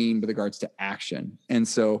actually mean with regards to action? And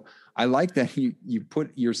so I like that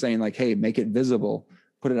you're saying like, hey, make it visible,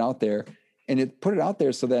 put it out there, and put it out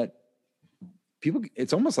there so that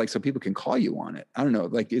it's almost like so people can call you on it. I don't know.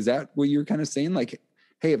 Like, is that what you're kind of saying? Like,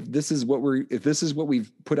 hey, if this is what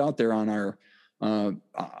we've put out there on our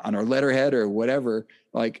letterhead or whatever,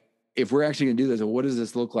 like if we're actually going to do this, what does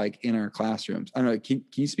this look like in our classrooms? I don't know. Can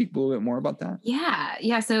you speak a little bit more about that?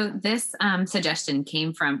 Yeah. So this suggestion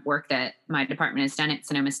came from work that my department has done at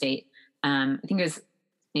Sonoma State. I think it was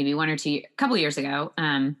maybe a couple years ago,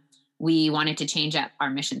 we wanted to change up our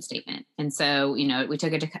mission statement. And so, we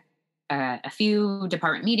took a few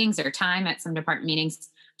department meetings or time at some department meetings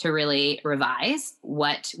to really revise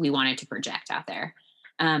what we wanted to project out there.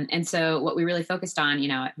 And so what we really focused on,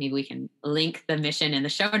 maybe we can link the mission in the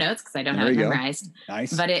show notes because I don't have it memorized.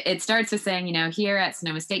 Nice. But it starts with saying, here at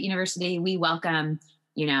Sonoma State University, we welcome,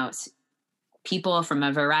 people from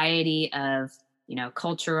a variety of,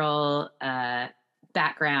 cultural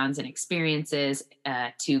backgrounds and experiences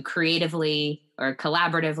to creatively or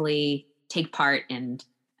collaboratively take part in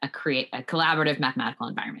create a collaborative mathematical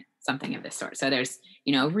environment, something of this sort. So there's,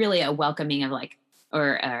 really a welcoming of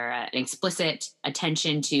or an explicit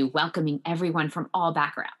attention to welcoming everyone from all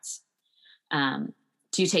backgrounds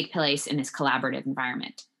to take place in this collaborative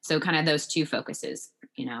environment. So kind of those two focuses,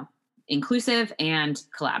 inclusive and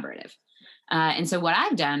collaborative. And so what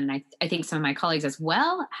I've done, and I think some of my colleagues as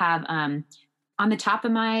well have on the top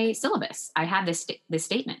of my syllabus, I have this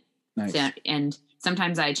statement. Nice. So, and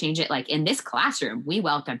sometimes I change it in this classroom, we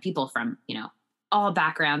welcome people from, all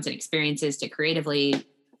backgrounds and experiences to creatively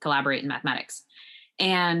collaborate in mathematics.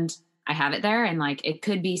 And I have it there. And it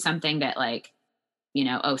could be something that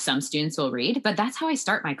some students will read, but that's how I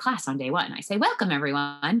start my class on day one. I say, welcome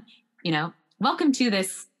everyone, welcome to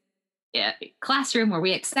this classroom where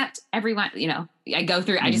we accept everyone, I go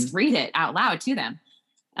through, I just read it out loud to them.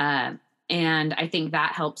 And I think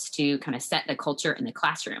that helps to kind of set the culture in the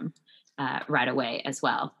classroom right away as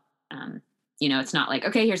well. It's not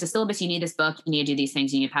okay, here's a syllabus. You need this book. You need to do these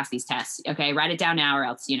things. You need to pass these tests. Okay, write it down now or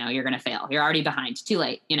else, you're going to fail. You're already behind. Too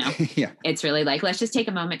late, Yeah. It's really let's just take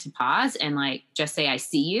a moment to pause and just say, I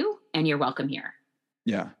see you and you're welcome here.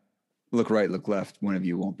 Yeah. Look right, look left. One of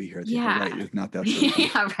you won't be here. Yeah. Right. It's not that.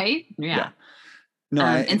 Yeah, right. Yeah. No,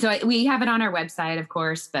 and so we have it on our website, of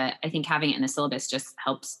course, but I think having it in the syllabus just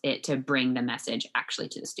helps it to bring the message actually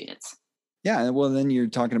to the students. Yeah. Well, then you're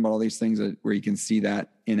talking about all these things where you can see that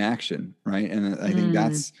in action. Right. And I think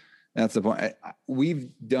that's the point. We've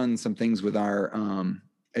done some things with our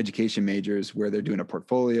education majors where they're doing a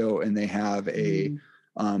portfolio and they have a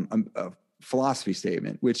philosophy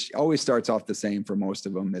statement, which always starts off the same for most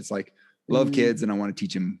of them. It's love kids and I want to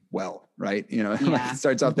teach them well. Right. It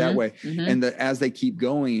starts off that way. And as they keep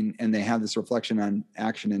going and they have this reflection on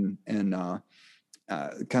action and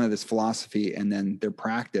kind of this philosophy and then their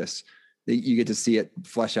practice, you get to see it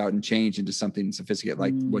flesh out and change into something sophisticated,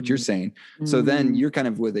 like what you're saying. So then you're kind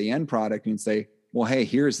of with the end product and say, well, hey,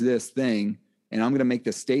 here's this thing, and I'm going to make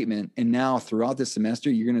this statement. And now throughout this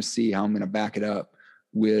semester, you're going to see how I'm going to back it up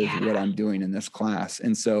with what I'm doing in this class.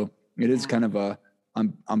 And so it is kind of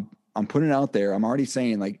I'm putting it out there. I'm already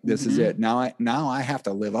saying this is it. Now I have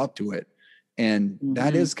to live up to it. And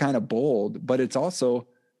that is kind of bold, but it's also,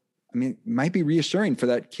 it might be reassuring for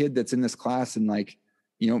that kid that's in this class and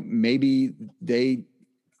maybe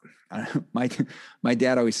my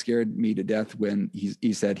dad always scared me to death when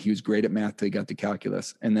he said he was great at math till he got to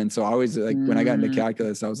calculus. And then, so I always when I got into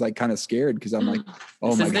calculus, I was kind of scared because I'm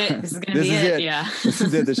oh my God, this is going to be it. Yeah. This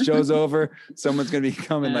is it. The show's over. Someone's going to be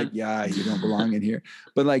coming you don't belong in here.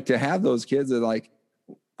 But to have those kids that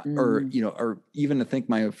or even to think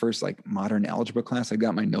my first modern algebra class, I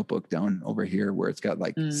got my notebook down over here where it's got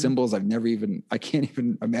symbols I can't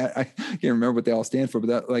even imagine. I can't remember what they all stand for,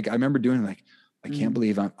 but that I remember doing I can't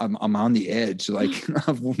believe I'm on the edge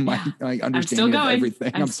of my understanding of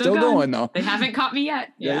everything. I'm still going though. They haven't caught me yet.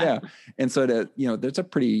 Yeah. And so there's a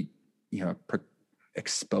pretty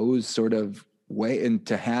exposed sort of way, and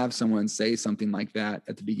to have someone say something like that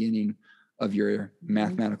at the beginning of your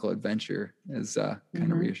mathematical adventure is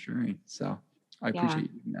kind of reassuring. So I appreciate you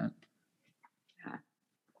doing that. Yeah.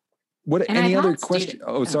 What? And any other question?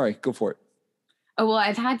 Sorry, go for it. Oh, well,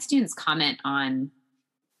 I've had students comment on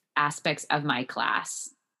aspects of my class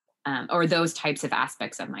or those types of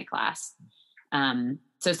aspects of my class.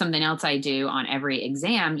 So something else I do on every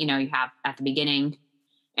exam, you have at the beginning,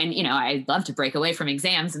 and, I'd love to break away from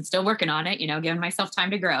exams and still working on it, giving myself time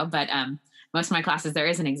to grow. But most of my classes, there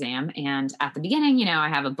is an exam. And at the beginning, I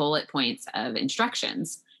have a bullet points of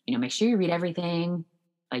instructions, make sure you read everything.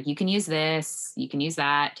 You can use this, you can use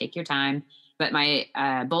that, take your time. But my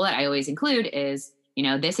bullet I always include is,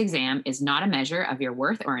 this exam is not a measure of your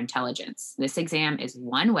worth or intelligence. This exam is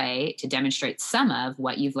one way to demonstrate some of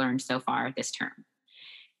what you've learned so far this term.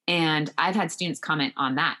 And I've had students comment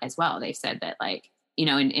on that as well. They've said that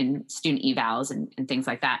in student evals and things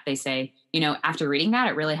like that, they say, after reading that,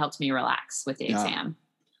 it really helped me relax with the exam.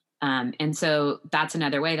 And so that's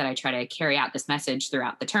another way that I try to carry out this message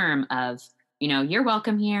throughout the term of, you're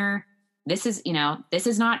welcome here. This is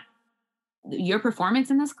not your performance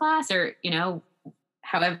in this class or,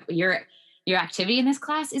 however your activity in this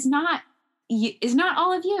class is not is not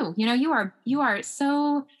all of you. You are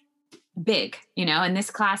so big, and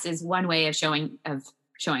this class is one way of showing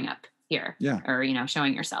up here, or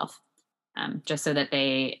showing yourself, just so that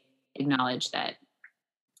they acknowledge that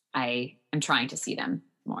I am trying to see them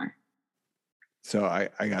more. So I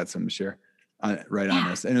got some to share on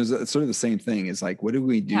this, and it was sort of the same thing. Is like, what do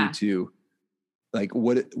we do to, like,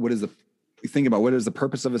 what is think about what is the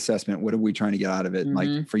purpose of assessment? What are we trying to get out of it?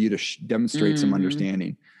 Like for you to demonstrate some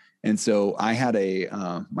understanding. And so I had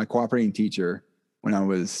my cooperating teacher when I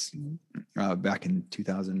was back in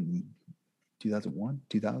 2000.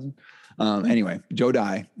 Anyway, Joe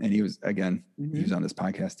Dye, and he was, again, he was on this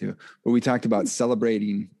podcast too, but we talked about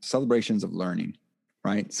celebrations of learning,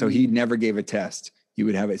 right? So he never gave a test. He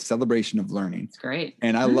would have a celebration of learning. That's great.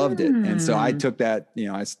 And I loved it. And so I took that,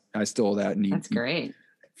 I stole that, and that's great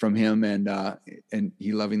from him. And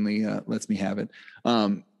he lovingly lets me have it.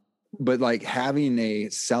 But like having a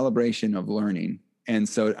celebration of learning. And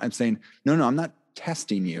so I'm saying, no, I'm not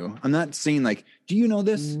testing you. I'm not saying like, do you know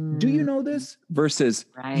this? Do you know this? Versus,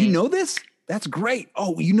 you know this? That's great.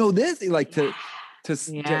 Oh, you know this? Like to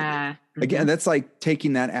again, that's like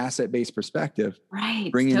taking that asset-based perspective, right?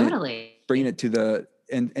 Bringing it to the,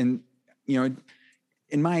 and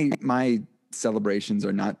in my celebrations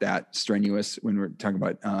are not that strenuous when we're talking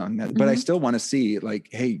about that, but I still want to see like,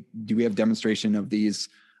 hey, do we have demonstration of these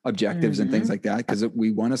objectives and things like that? Because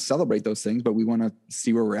we want to celebrate those things, but we want to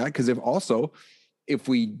see where we're at. Because if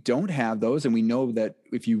we don't have those, and we know that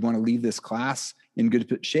if you want to leave this class in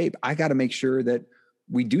good shape, I got to make sure that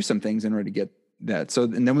we do some things in order to get that. So,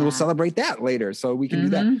 and then we will celebrate that later. So we can do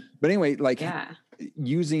that. But anyway, like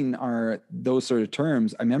using those sort of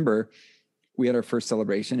terms, I remember we had our first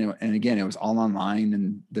celebration, and again, it was all online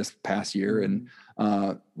and this past year and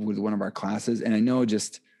with one of our classes. And I know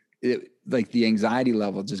like the anxiety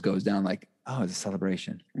level just goes down, like, oh, it's a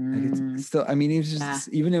celebration. Like it's still, I mean, it's just,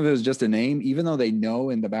 even if it was just a name, even though they know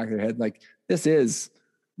in the back of their head, like this is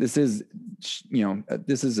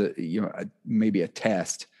maybe a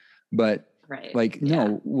test, but like,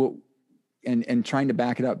 no, and trying to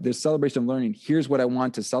back it up. This celebration of learning, here's what I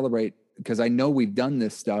want to celebrate, because I know we've done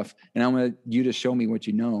this stuff and I want you to show me what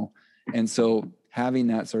you know. And so having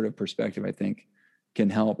that sort of perspective, I think, can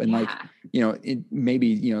help. And like, it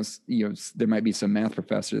maybe, there might be some math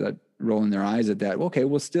professor that rolling their eyes at that. Okay,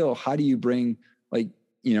 well, still, how do you bring that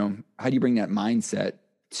mindset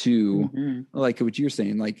to like what you're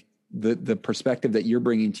saying, like the perspective that you're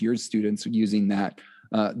bringing to your students using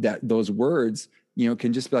those words,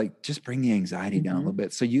 can just be like, just bring the anxiety down a little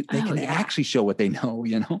bit. So they can actually show what they know,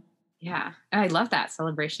 Yeah. I love that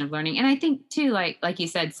celebration of learning. And I think too, like you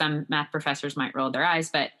said, some math professors might roll their eyes,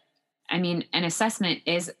 but I mean, an assessment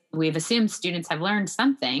is, we've assumed students have learned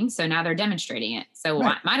something, so now they're demonstrating it. So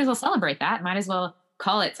might as well celebrate that. Might as well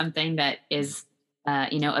call it something that is,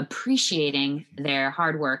 appreciating their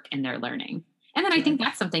hard work and their learning. And then I think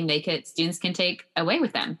that's something students can take away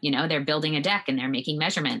with them. They're building a deck and they're making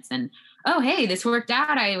measurements, and, oh, hey, this worked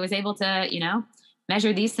out. I was able to,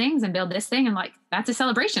 measure these things and build this thing. And like, that's a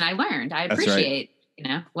celebration. I learned. I appreciate,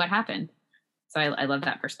 what happened. So I love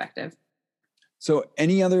that perspective. So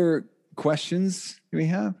any other questions we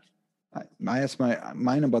have? I asked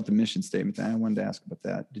mine about the mission statement. I wanted to ask about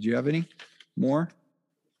that. Did you have any more?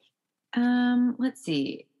 Let's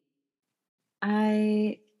see.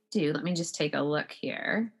 I do. Let me just take a look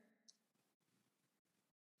here.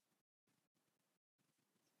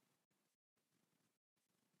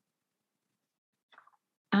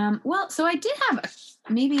 So I did have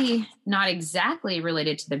maybe not exactly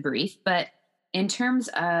related to the brief, but in terms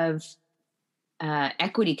of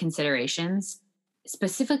equity considerations,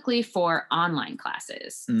 specifically for online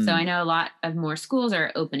classes. So I know a lot of more schools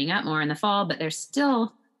are opening up more in the fall, but there's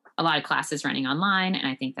still a lot of classes running online. And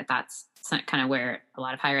I think that's kind of where a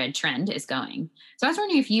lot of higher ed trend is going. So I was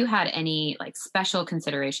wondering if you had any like special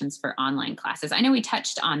considerations for online classes. I know we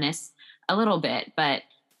touched on this a little bit, but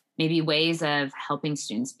maybe ways of helping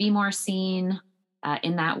students be more seen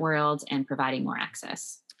in that world and providing more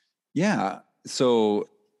access. Yeah. So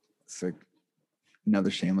it's like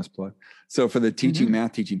another shameless plug. So for the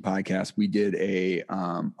Math Teaching podcast, we did a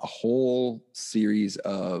whole series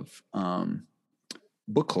of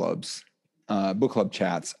book club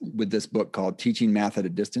chats with this book called Teaching Math at a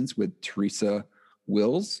Distance with Teresa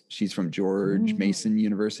Wills. She's from George Mason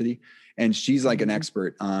University, and she's like an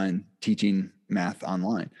expert on teaching math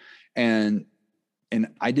online. And and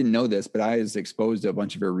I didn't know this, but I was exposed to a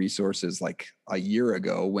bunch of her resources like a year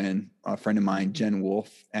ago when a friend of mine, Jen Wolf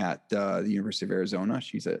at the University of Arizona,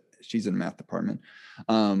 she's in the math department,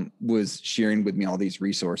 was sharing with me all these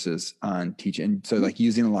resources on teaching. So like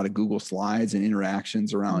using a lot of Google Slides and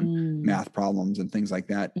interactions around math problems and things like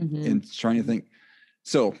that, and trying to think.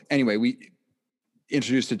 So anyway, we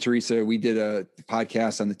introduced to Teresa. We did a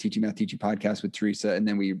podcast on the Teaching Math Teaching podcast with Teresa, and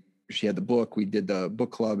then she had the book. We did the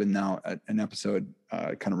book club, and now an episode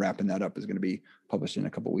kind of wrapping that up is going to be published in a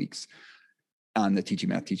couple of weeks on the Teaching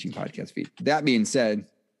Math Teaching podcast feed. That being said,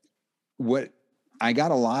 I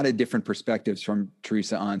got a lot of different perspectives from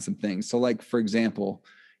Teresa on some things. So like, for example,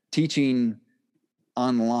 teaching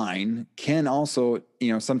online can also,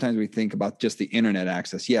 sometimes we think about just the internet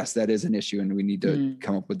access. Yes, that is an issue, and we need to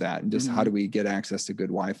come up with that. And just how do we get access to good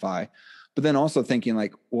Wi-Fi? But then also thinking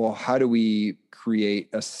like, well, how do we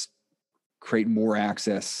create more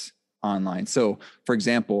access online? So for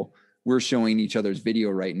example, we're showing each other's video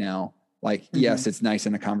right now. Like, yes, it's nice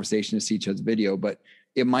in a conversation to see each other's video, but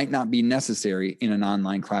it might not be necessary in an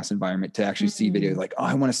online class environment to actually see video. Like, oh,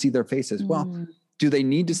 I want to see their faces. Well, do they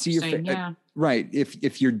need to see your face? Yeah. Right.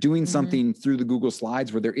 If you're doing something through the Google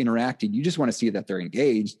Slides where they're interacting, you just want to see that they're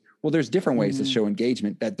engaged. Well, there's different ways to show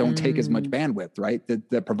engagement that don't take as much bandwidth, right?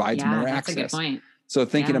 That provides more access. That's a good point. So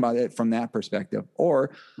thinking about it from that perspective,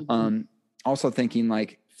 or also thinking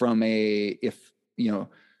like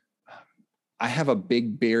I have a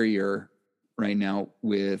big barrier right now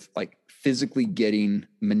with like physically getting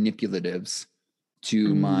manipulatives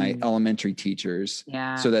to my elementary teachers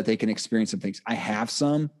so that they can experience some things.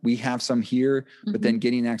 We have some here, but then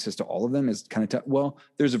getting access to all of them is kind of tough. Well,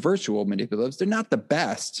 there's virtual manipulatives. They're not the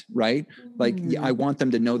best, right? Like I want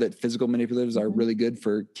them to know that physical manipulatives are really good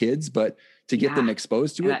for kids, but to get them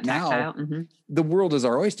exposed to it now, the world is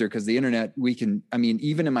our oyster because the internet,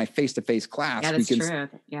 even in my face-to-face class, we can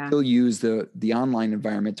still use the online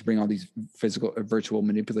environment to bring all these virtual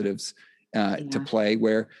manipulatives to play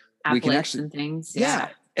where we can actually and things.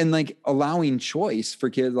 And like allowing choice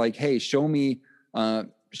for kids, like, hey, show me how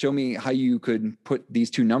you could put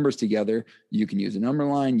these two numbers together. You can use a number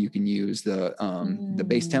line. You can use the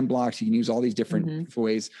base 10 blocks. You can use all these different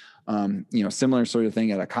ways. Similar sort of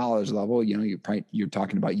thing at a college level. You're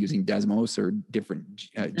talking about using Desmos or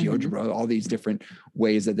different GeoGebra, all these different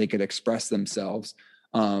ways that they could express themselves.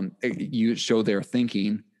 You show their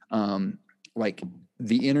thinking. Like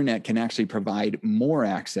the internet can actually provide more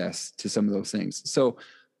access to some of those things. So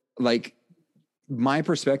like my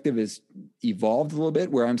perspective is evolved a little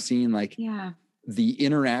bit where I'm seeing like the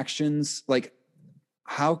interactions, like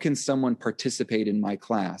how can someone participate in my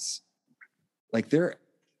class? Like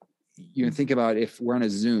think about if we're on a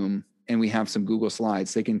Zoom and we have some Google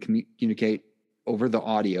Slides, they can communicate over the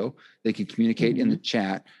audio. They can communicate in the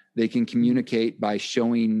chat. They can communicate by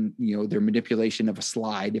showing, their manipulation of a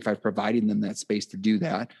slide if I've provided them that space to do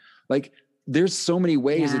that. Like there's so many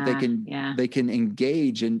ways that they can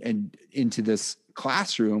engage and into this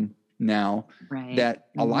classroom now that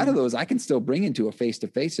a lot of those I can still bring into a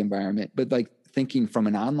face-to-face environment, but like thinking from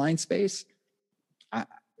an online space,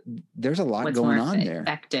 there's a lot going on there.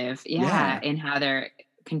 Effective. In how they're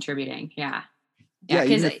contributing. Go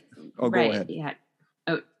ahead.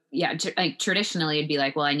 Like traditionally it'd be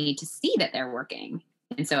like, well, I need to see that they're working.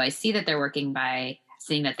 And so I see that they're working by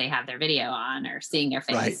seeing that they have their video on or seeing their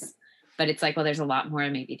face. Right. But it's like, well, there's a lot more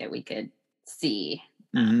maybe that we could see.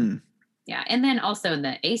 And then also in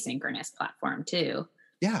the asynchronous platform too.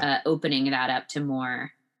 Opening that up to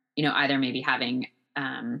more, either maybe having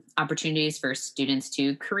opportunities for students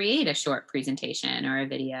to create a short presentation or a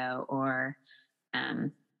video or,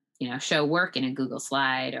 show work in a Google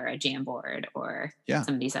slide or a Jamboard or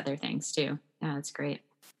some of these other things too. Yeah, that's great.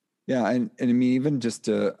 Yeah. And I mean, even just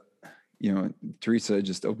Teresa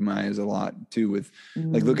just opened my eyes a lot too with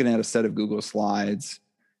like looking at a set of Google Slides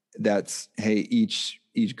that's, hey, each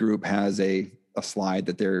group has a slide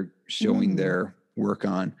that they're showing their work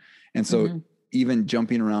on. And so even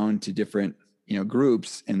jumping around to different,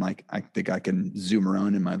 groups and like, I think I can zoom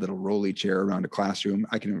around in my little rolly chair around a classroom.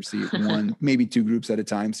 I can see one, maybe two groups at a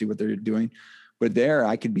time, see what they're doing. But there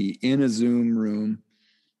I could be in a Zoom room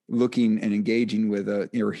looking and engaging with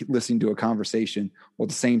or listening to a conversation while at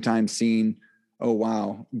the same time seeing, oh,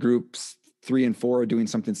 wow, groups 3 and 4 are doing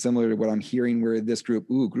something similar to what I'm hearing where this group,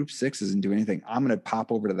 group 6 isn't doing anything. I'm going to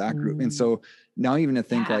pop over to that group. And so now even to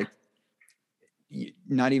think like,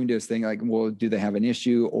 not even just think like, well, do they have an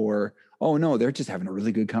issue or, oh no, they're just having a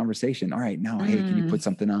really good conversation. All right, now, hey, can you put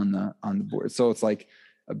something on the board? So it's like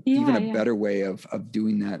even a better way of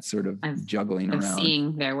doing that sort of juggling around.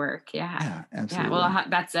 Seeing their work. Yeah, absolutely. Yeah, well,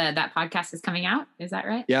 that's that podcast is coming out. Is that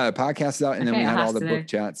right? Yeah, the podcast is out. And then we had all the book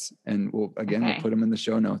chats, and we'll put them in the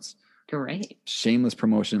show notes. Great. Shameless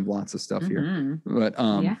promotion of lots of stuff here. But,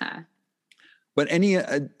 but any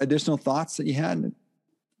additional thoughts that you had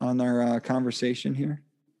on our conversation here?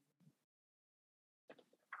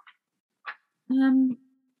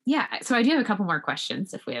 Yeah. So I do have a couple more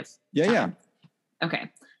questions if we have time. Yeah.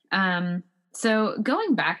 Okay. So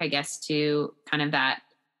going back, I guess, to kind of that,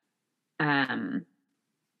 going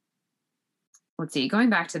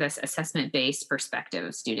back to this assessment-based perspective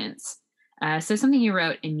of students. So something you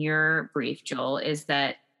wrote in your brief, Joel, is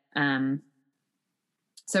that,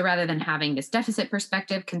 so rather than having this deficit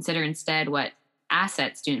perspective, consider instead what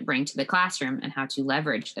assets students bring to the classroom and how to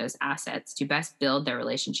leverage those assets to best build their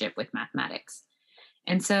relationship with mathematics.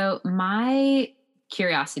 And so my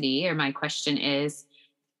curiosity or my question is,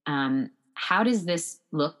 how does this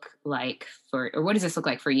look like or what does this look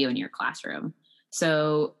like for you in your classroom?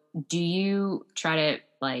 So do you try to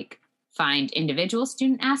find individual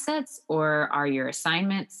student assets, or are your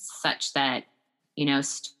assignments such that,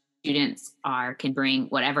 students can bring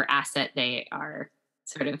whatever asset they are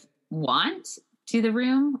sort of want to the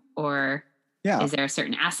room, or is there a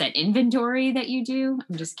certain asset inventory that you do?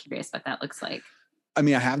 I'm just curious what that looks like. I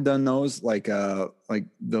mean, I have done those like the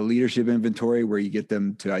leadership inventory where you get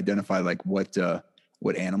them to identify what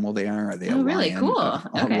animal they are. Are they a really lion, cool.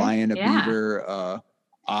 a lion, a beaver,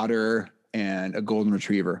 otter, and a golden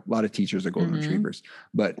retriever. A lot of teachers are golden retrievers,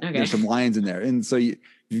 but there's some lions in there. And so you've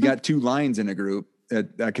got two lions in a group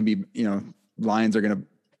that can be, lions are going to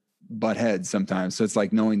butt heads sometimes. So it's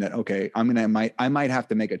like knowing that, okay, I might have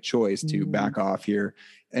to make a choice to back off here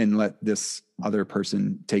and let this other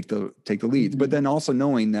person take the leads. But then also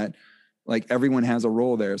knowing that everyone has a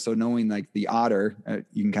role there. So knowing the otter,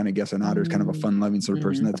 you can kind of guess an otter is kind of a fun loving sort of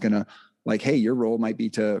person that's going to hey, your role might be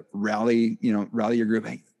to rally your group.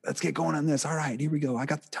 Hey, let's get going on this. All right, here we go. I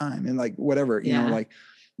got the time. And whatever,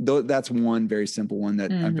 that's one very simple one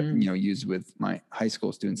that I've used with my high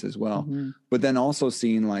school students as well. But then also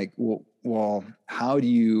seeing well, how do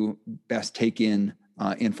you best take in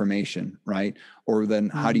information, right? Or then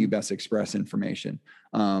how do you best express information?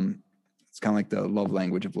 It's kind of like the love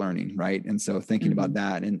language of learning, right? And so thinking about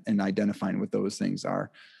that and identifying what those things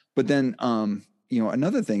are. But then,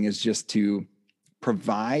 another thing is just to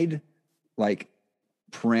provide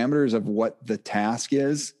parameters of what the task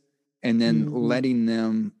is, and then letting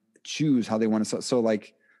them choose how they want to. So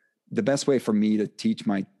the best way for me to teach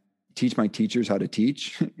my teachers how to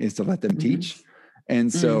teach is to let them teach.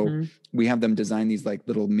 And so we have them design these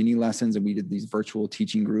little mini lessons, and we did these virtual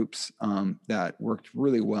teaching groups that worked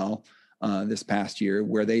really well this past year,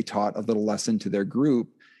 where they taught a little lesson to their group.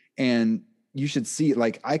 And you should see,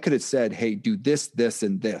 I could have said, hey, do this, this,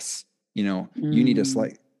 and this, you need to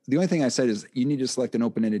select. The only thing I said is you need to select an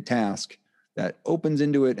open-ended task that opens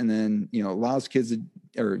into it, and then, allows kids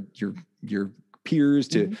or your peers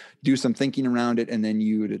to do some thinking around it, and then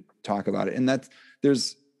you to talk about it. And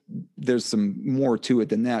there's some more to it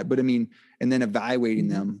than that, but I mean, and then evaluating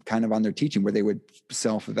them kind of on their teaching, where they would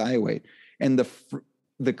self-evaluate, and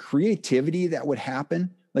the creativity that would happen.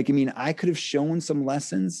 I could have shown some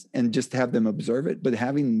lessons and just have them observe it, but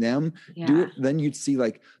having them do it, then you'd see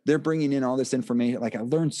they're bringing in all this information. I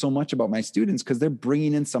learned so much about my students because they're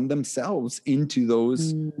bringing in some themselves into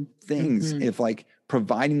those things. If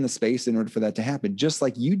providing the space in order for that to happen, just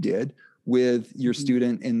like you did with your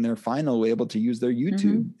student in their final, able to use their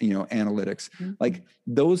YouTube, analytics,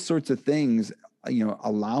 those sorts of things,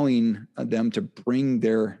 allowing them to bring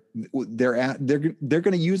they're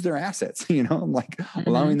going to use their assets,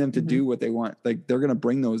 allowing them to do what they want. They're going to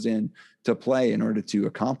bring those in to play in order to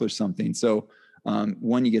accomplish something. So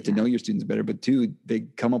one, you get to know your students better, but two, they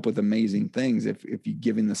come up with amazing things if you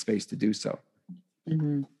give them the space to do so.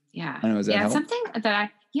 Yeah. I know, does that help?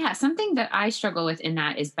 Something that I struggle with in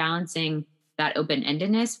that is balancing that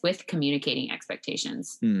open-endedness with communicating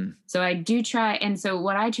expectations. So I do try. And so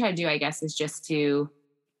what I try to do, I guess, is just to,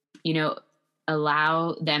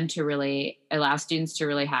 allow students to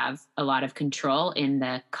really have a lot of control in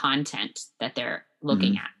the content that they're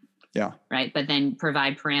looking at. Yeah. Right. But then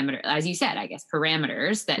provide parameters, as you said, I guess,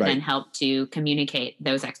 parameters that then help to communicate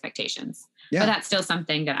those expectations. Yeah. But that's still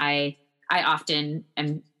something that I often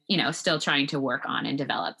am, still trying to work on and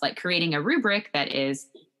develop, creating a rubric that is,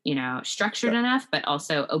 structured enough, but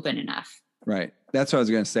also open enough. Right. That's what I was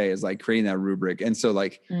going to say, is creating that rubric. And so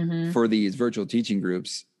for these virtual teaching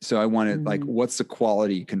groups, so I wanted what's the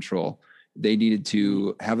quality control? They needed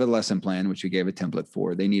to have a lesson plan, which we gave a template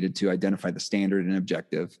for. They needed to identify the standard and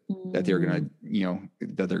objective that they're going to,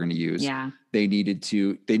 that they're going to use. Yeah. They needed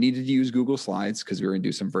to use Google Slides because we were going to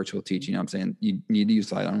do some virtual teaching. I'm saying you need to use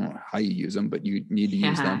slides. I don't know how you use them, but you need to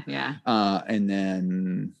use them. Yeah. And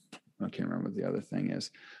then I can't remember what the other thing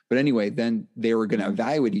is, but anyway, then they were going to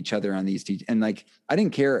evaluate each other on these and like, I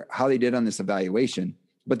didn't care how they did on this evaluation,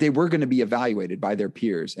 but they were going to be evaluated by their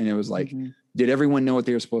peers. And it was like, did everyone know what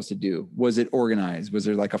they were supposed to do? Was it organized? Was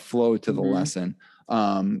there like a flow to the lesson?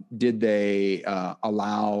 Did they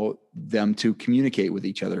allow them to communicate with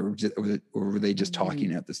each other, or were they just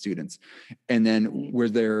talking at the students? And then were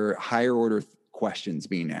there higher order questions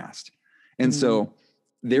being asked? And so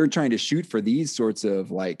they're trying to shoot for these sorts of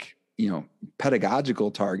like, pedagogical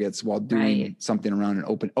targets while doing something around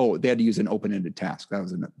they had to use an open-ended task. That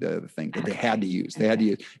was the other thing that they had to use. They had to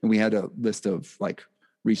use, and we had a list of like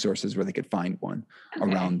resources where they could find one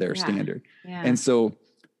around their standard. Yeah. And so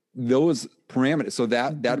those parameters, so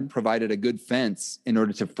that provided a good fence in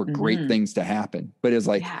order for great things to happen. But it's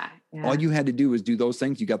like, all you had to do was do those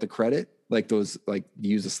things. You got the credit, like those, like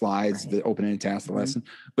use the slides, the open-ended task, the lesson,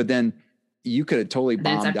 but then you could have totally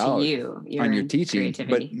bombed out on your teaching,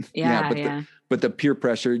 but the peer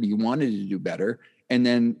pressure, you wanted to do better. And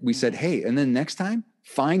then we said, hey, and then next time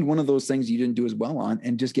find one of those things you didn't do as well on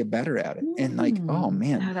and just get better at it. And like, oh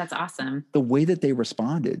man, that's awesome. The way that they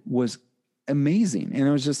responded was amazing. And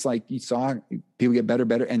it was just like, you saw people get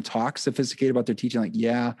better and talk sophisticated about their teaching. Like,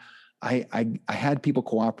 yeah, I had people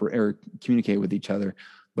cooperate or communicate with each other,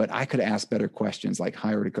 but I could ask better questions, like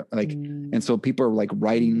and so people are like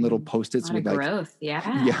writing little Post-its with like growth.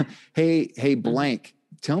 Hey, blank,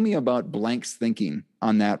 tell me about blank's thinking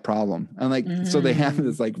on that problem. And like, so they have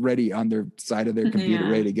this like ready on their side of their computer,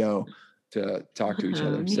 ready to go to talk to each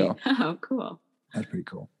other. So, cool. That's pretty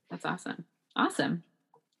cool. That's awesome. Awesome.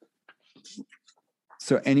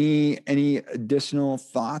 So any additional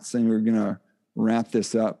thoughts? And we're going to wrap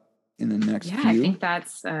this up in the next few. I think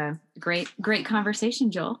that's a great conversation,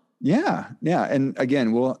 Joel. Yeah. And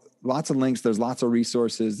again, lots of links. There's lots of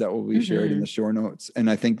resources that will be shared in the show notes. And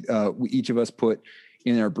I think each of us put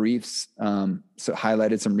in our briefs, so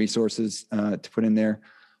highlighted some resources to put in there.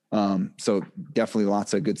 So definitely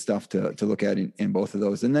lots of good stuff to look at in both of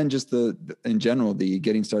those. And then just in general, the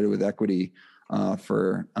getting started with equity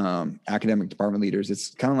for academic department leaders.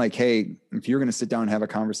 It's kind of like, hey, if you're going to sit down and have a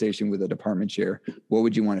conversation with a department chair, what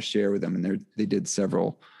would you want to share with them? And they did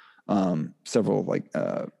several like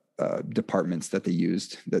departments that they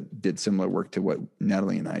used that did similar work to what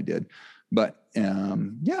Natalie and I did. But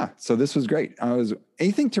so this was great.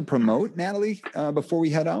 Anything to promote, Natalie, before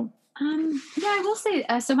we head out? I will say,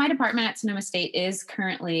 so my department at Sonoma State is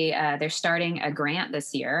currently, they're starting a grant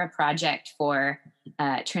this year, a project for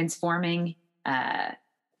transforming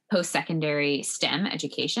post-secondary STEM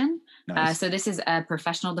education. Nice. So this is a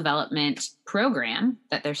professional development program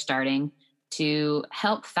that they're starting to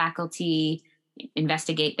help faculty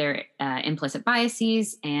investigate their implicit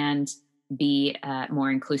biases and be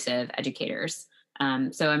more inclusive educators.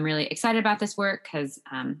 So I'm really excited about this work because,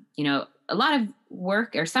 a lot of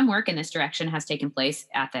work or some work in this direction has taken place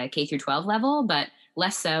at the K through 12 level, but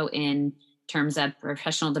less so in terms of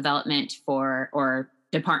professional development or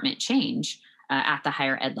department change at the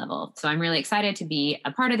higher ed level. So I'm really excited to be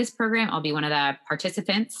a part of this program. I'll be one of the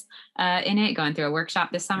participants in it, going through a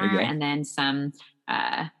workshop this summer, and then some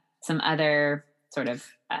other sort of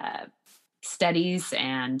studies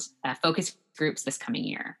and focus groups this coming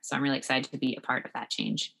year. So I'm really excited to be a part of that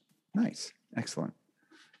change. Nice. Excellent.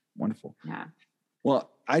 Wonderful. Yeah.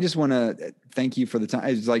 Well, I just want to thank you for the time.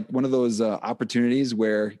 It's like one of those opportunities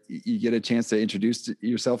where you get a chance to introduce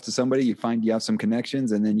yourself to somebody, you find you have some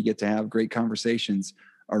connections, and then you get to have great conversations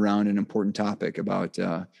around an important topic about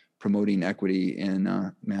promoting equity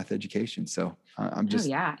in math education. So I'm just...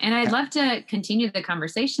 And I'd love to continue the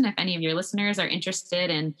conversation if any of your listeners are interested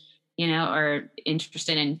in, or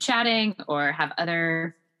interested in chatting or have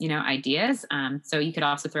other, ideas. So you could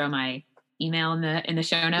also throw my email in the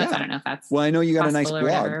show notes. I don't know if that's I know you got a nice blog,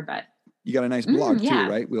 whatever, but you got a nice blog too,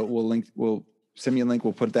 right? We'll send me a link.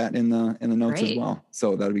 We'll put that in the notes as well.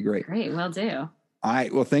 So that'll be great. Great. Will do. All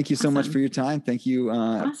right. Well, thank you so much for your time. Thank you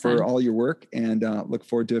for all your work, and look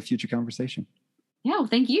forward to a future conversation. Yeah. Well,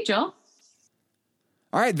 thank you, Joel.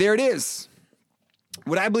 All right. There it is.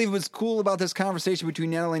 What I believe was cool about this conversation between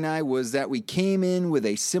Natalie and I was that we came in with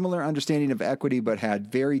a similar understanding of equity, but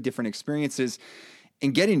had very different experiences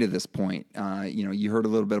in getting to this point. You heard a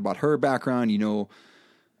little bit about her background.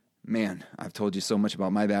 Man, I've told you so much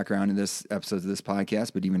about my background in this episode of this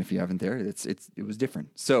podcast, but even if you haven't there, it was different.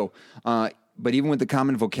 So But even with the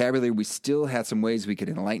common vocabulary, we still had some ways we could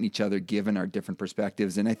enlighten each other given our different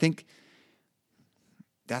perspectives. And I think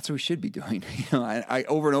that's what we should be doing. I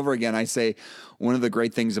over and over again, I say one of the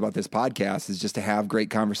great things about this podcast is just to have great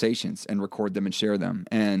conversations and record them and share them.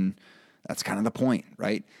 And that's kind of the point,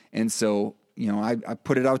 right? And so, I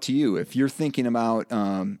put it out to you. If you're thinking about,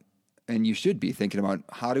 and you should be thinking about,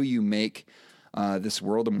 how do you make this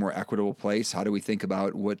world a more equitable place? How do we think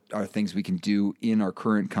about what are things we can do in our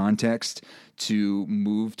current context to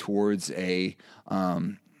move towards a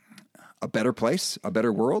better place, a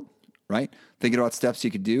better world, right? Thinking about steps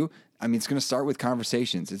you could do. I mean, it's going to start with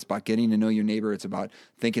conversations. It's about getting to know your neighbor. It's about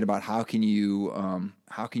thinking about how can you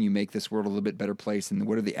make this world a little bit better place, and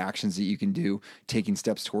what are the actions that you can do, taking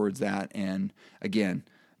steps towards that. And again,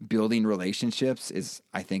 building relationships is,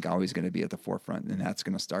 I think, always going to be at the forefront, and that's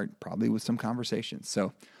going to start probably with some conversations.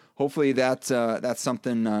 So hopefully that's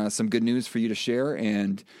something, some good news for you to share,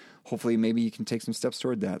 and hopefully maybe you can take some steps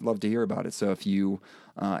toward that. Love to hear about it. So if you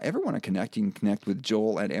ever want to connect, you can connect with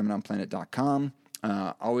Joel at AmazonPlanet.com.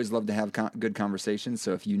 Always love to have good conversations.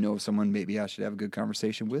 So if you know someone maybe I should have a good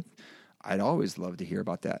conversation with, I'd always love to hear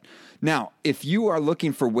about that. Now, if you are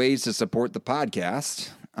looking for ways to support the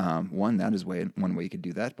podcast, that is one way you could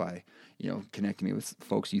do that by, connecting me with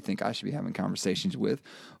folks you think I should be having conversations with.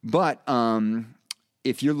 But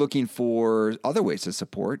if you're looking for other ways to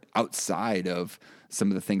support outside of some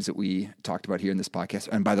of the things that we talked about here in this podcast,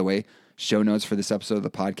 and by the way, show notes for this episode of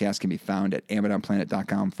the podcast can be found at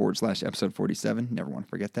AmazonPlanet.com/episode 47. Never want to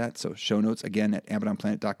forget that. So show notes again at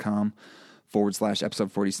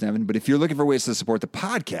AmazonPlanet.com/episode 47. But if you're looking for ways to support the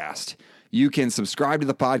podcast, you can subscribe to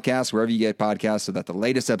the podcast wherever you get podcasts so that the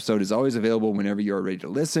latest episode is always available whenever you're ready to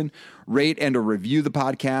listen. Rate and or review the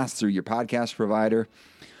podcast through your podcast provider.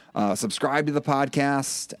 Subscribe to the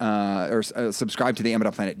podcast, or subscribe to the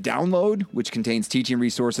Amazon Planet download, which contains teaching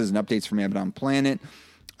resources and updates from Amazon Planet.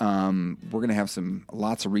 We're going to have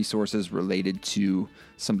lots of resources related to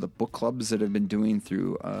some of the book clubs that I've been doing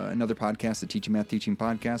through another podcast, the Teaching Math Teaching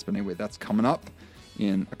Podcast. But anyway, that's coming up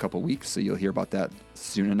in a couple weeks, so you'll hear about that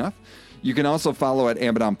soon enough. You can also follow at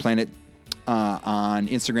Amazon Planet on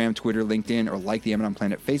Instagram, Twitter, LinkedIn, or like the Amazon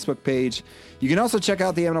Planet Facebook page. You can also check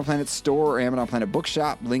out the Amazon Planet store or Amazon Planet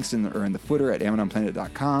bookshop. Links are in the footer at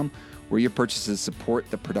AmazonPlanet.com, where your purchases support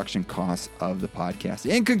the production costs of the podcast.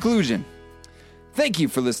 In conclusion, thank you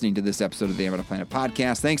for listening to this episode of the Amazon Planet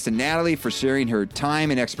podcast. Thanks to Natalie for sharing her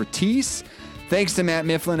time and expertise. Thanks to Matt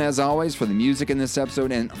Mifflin, as always, for the music in this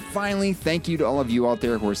episode. And finally, thank you to all of you out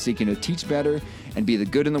there who are seeking to teach better and be the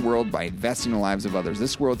good in the world by investing in the lives of others.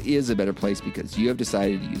 This world is a better place because you have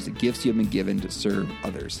decided to use the gifts you have been given to serve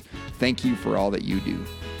others. Thank you for all that you do.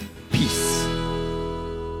 Peace.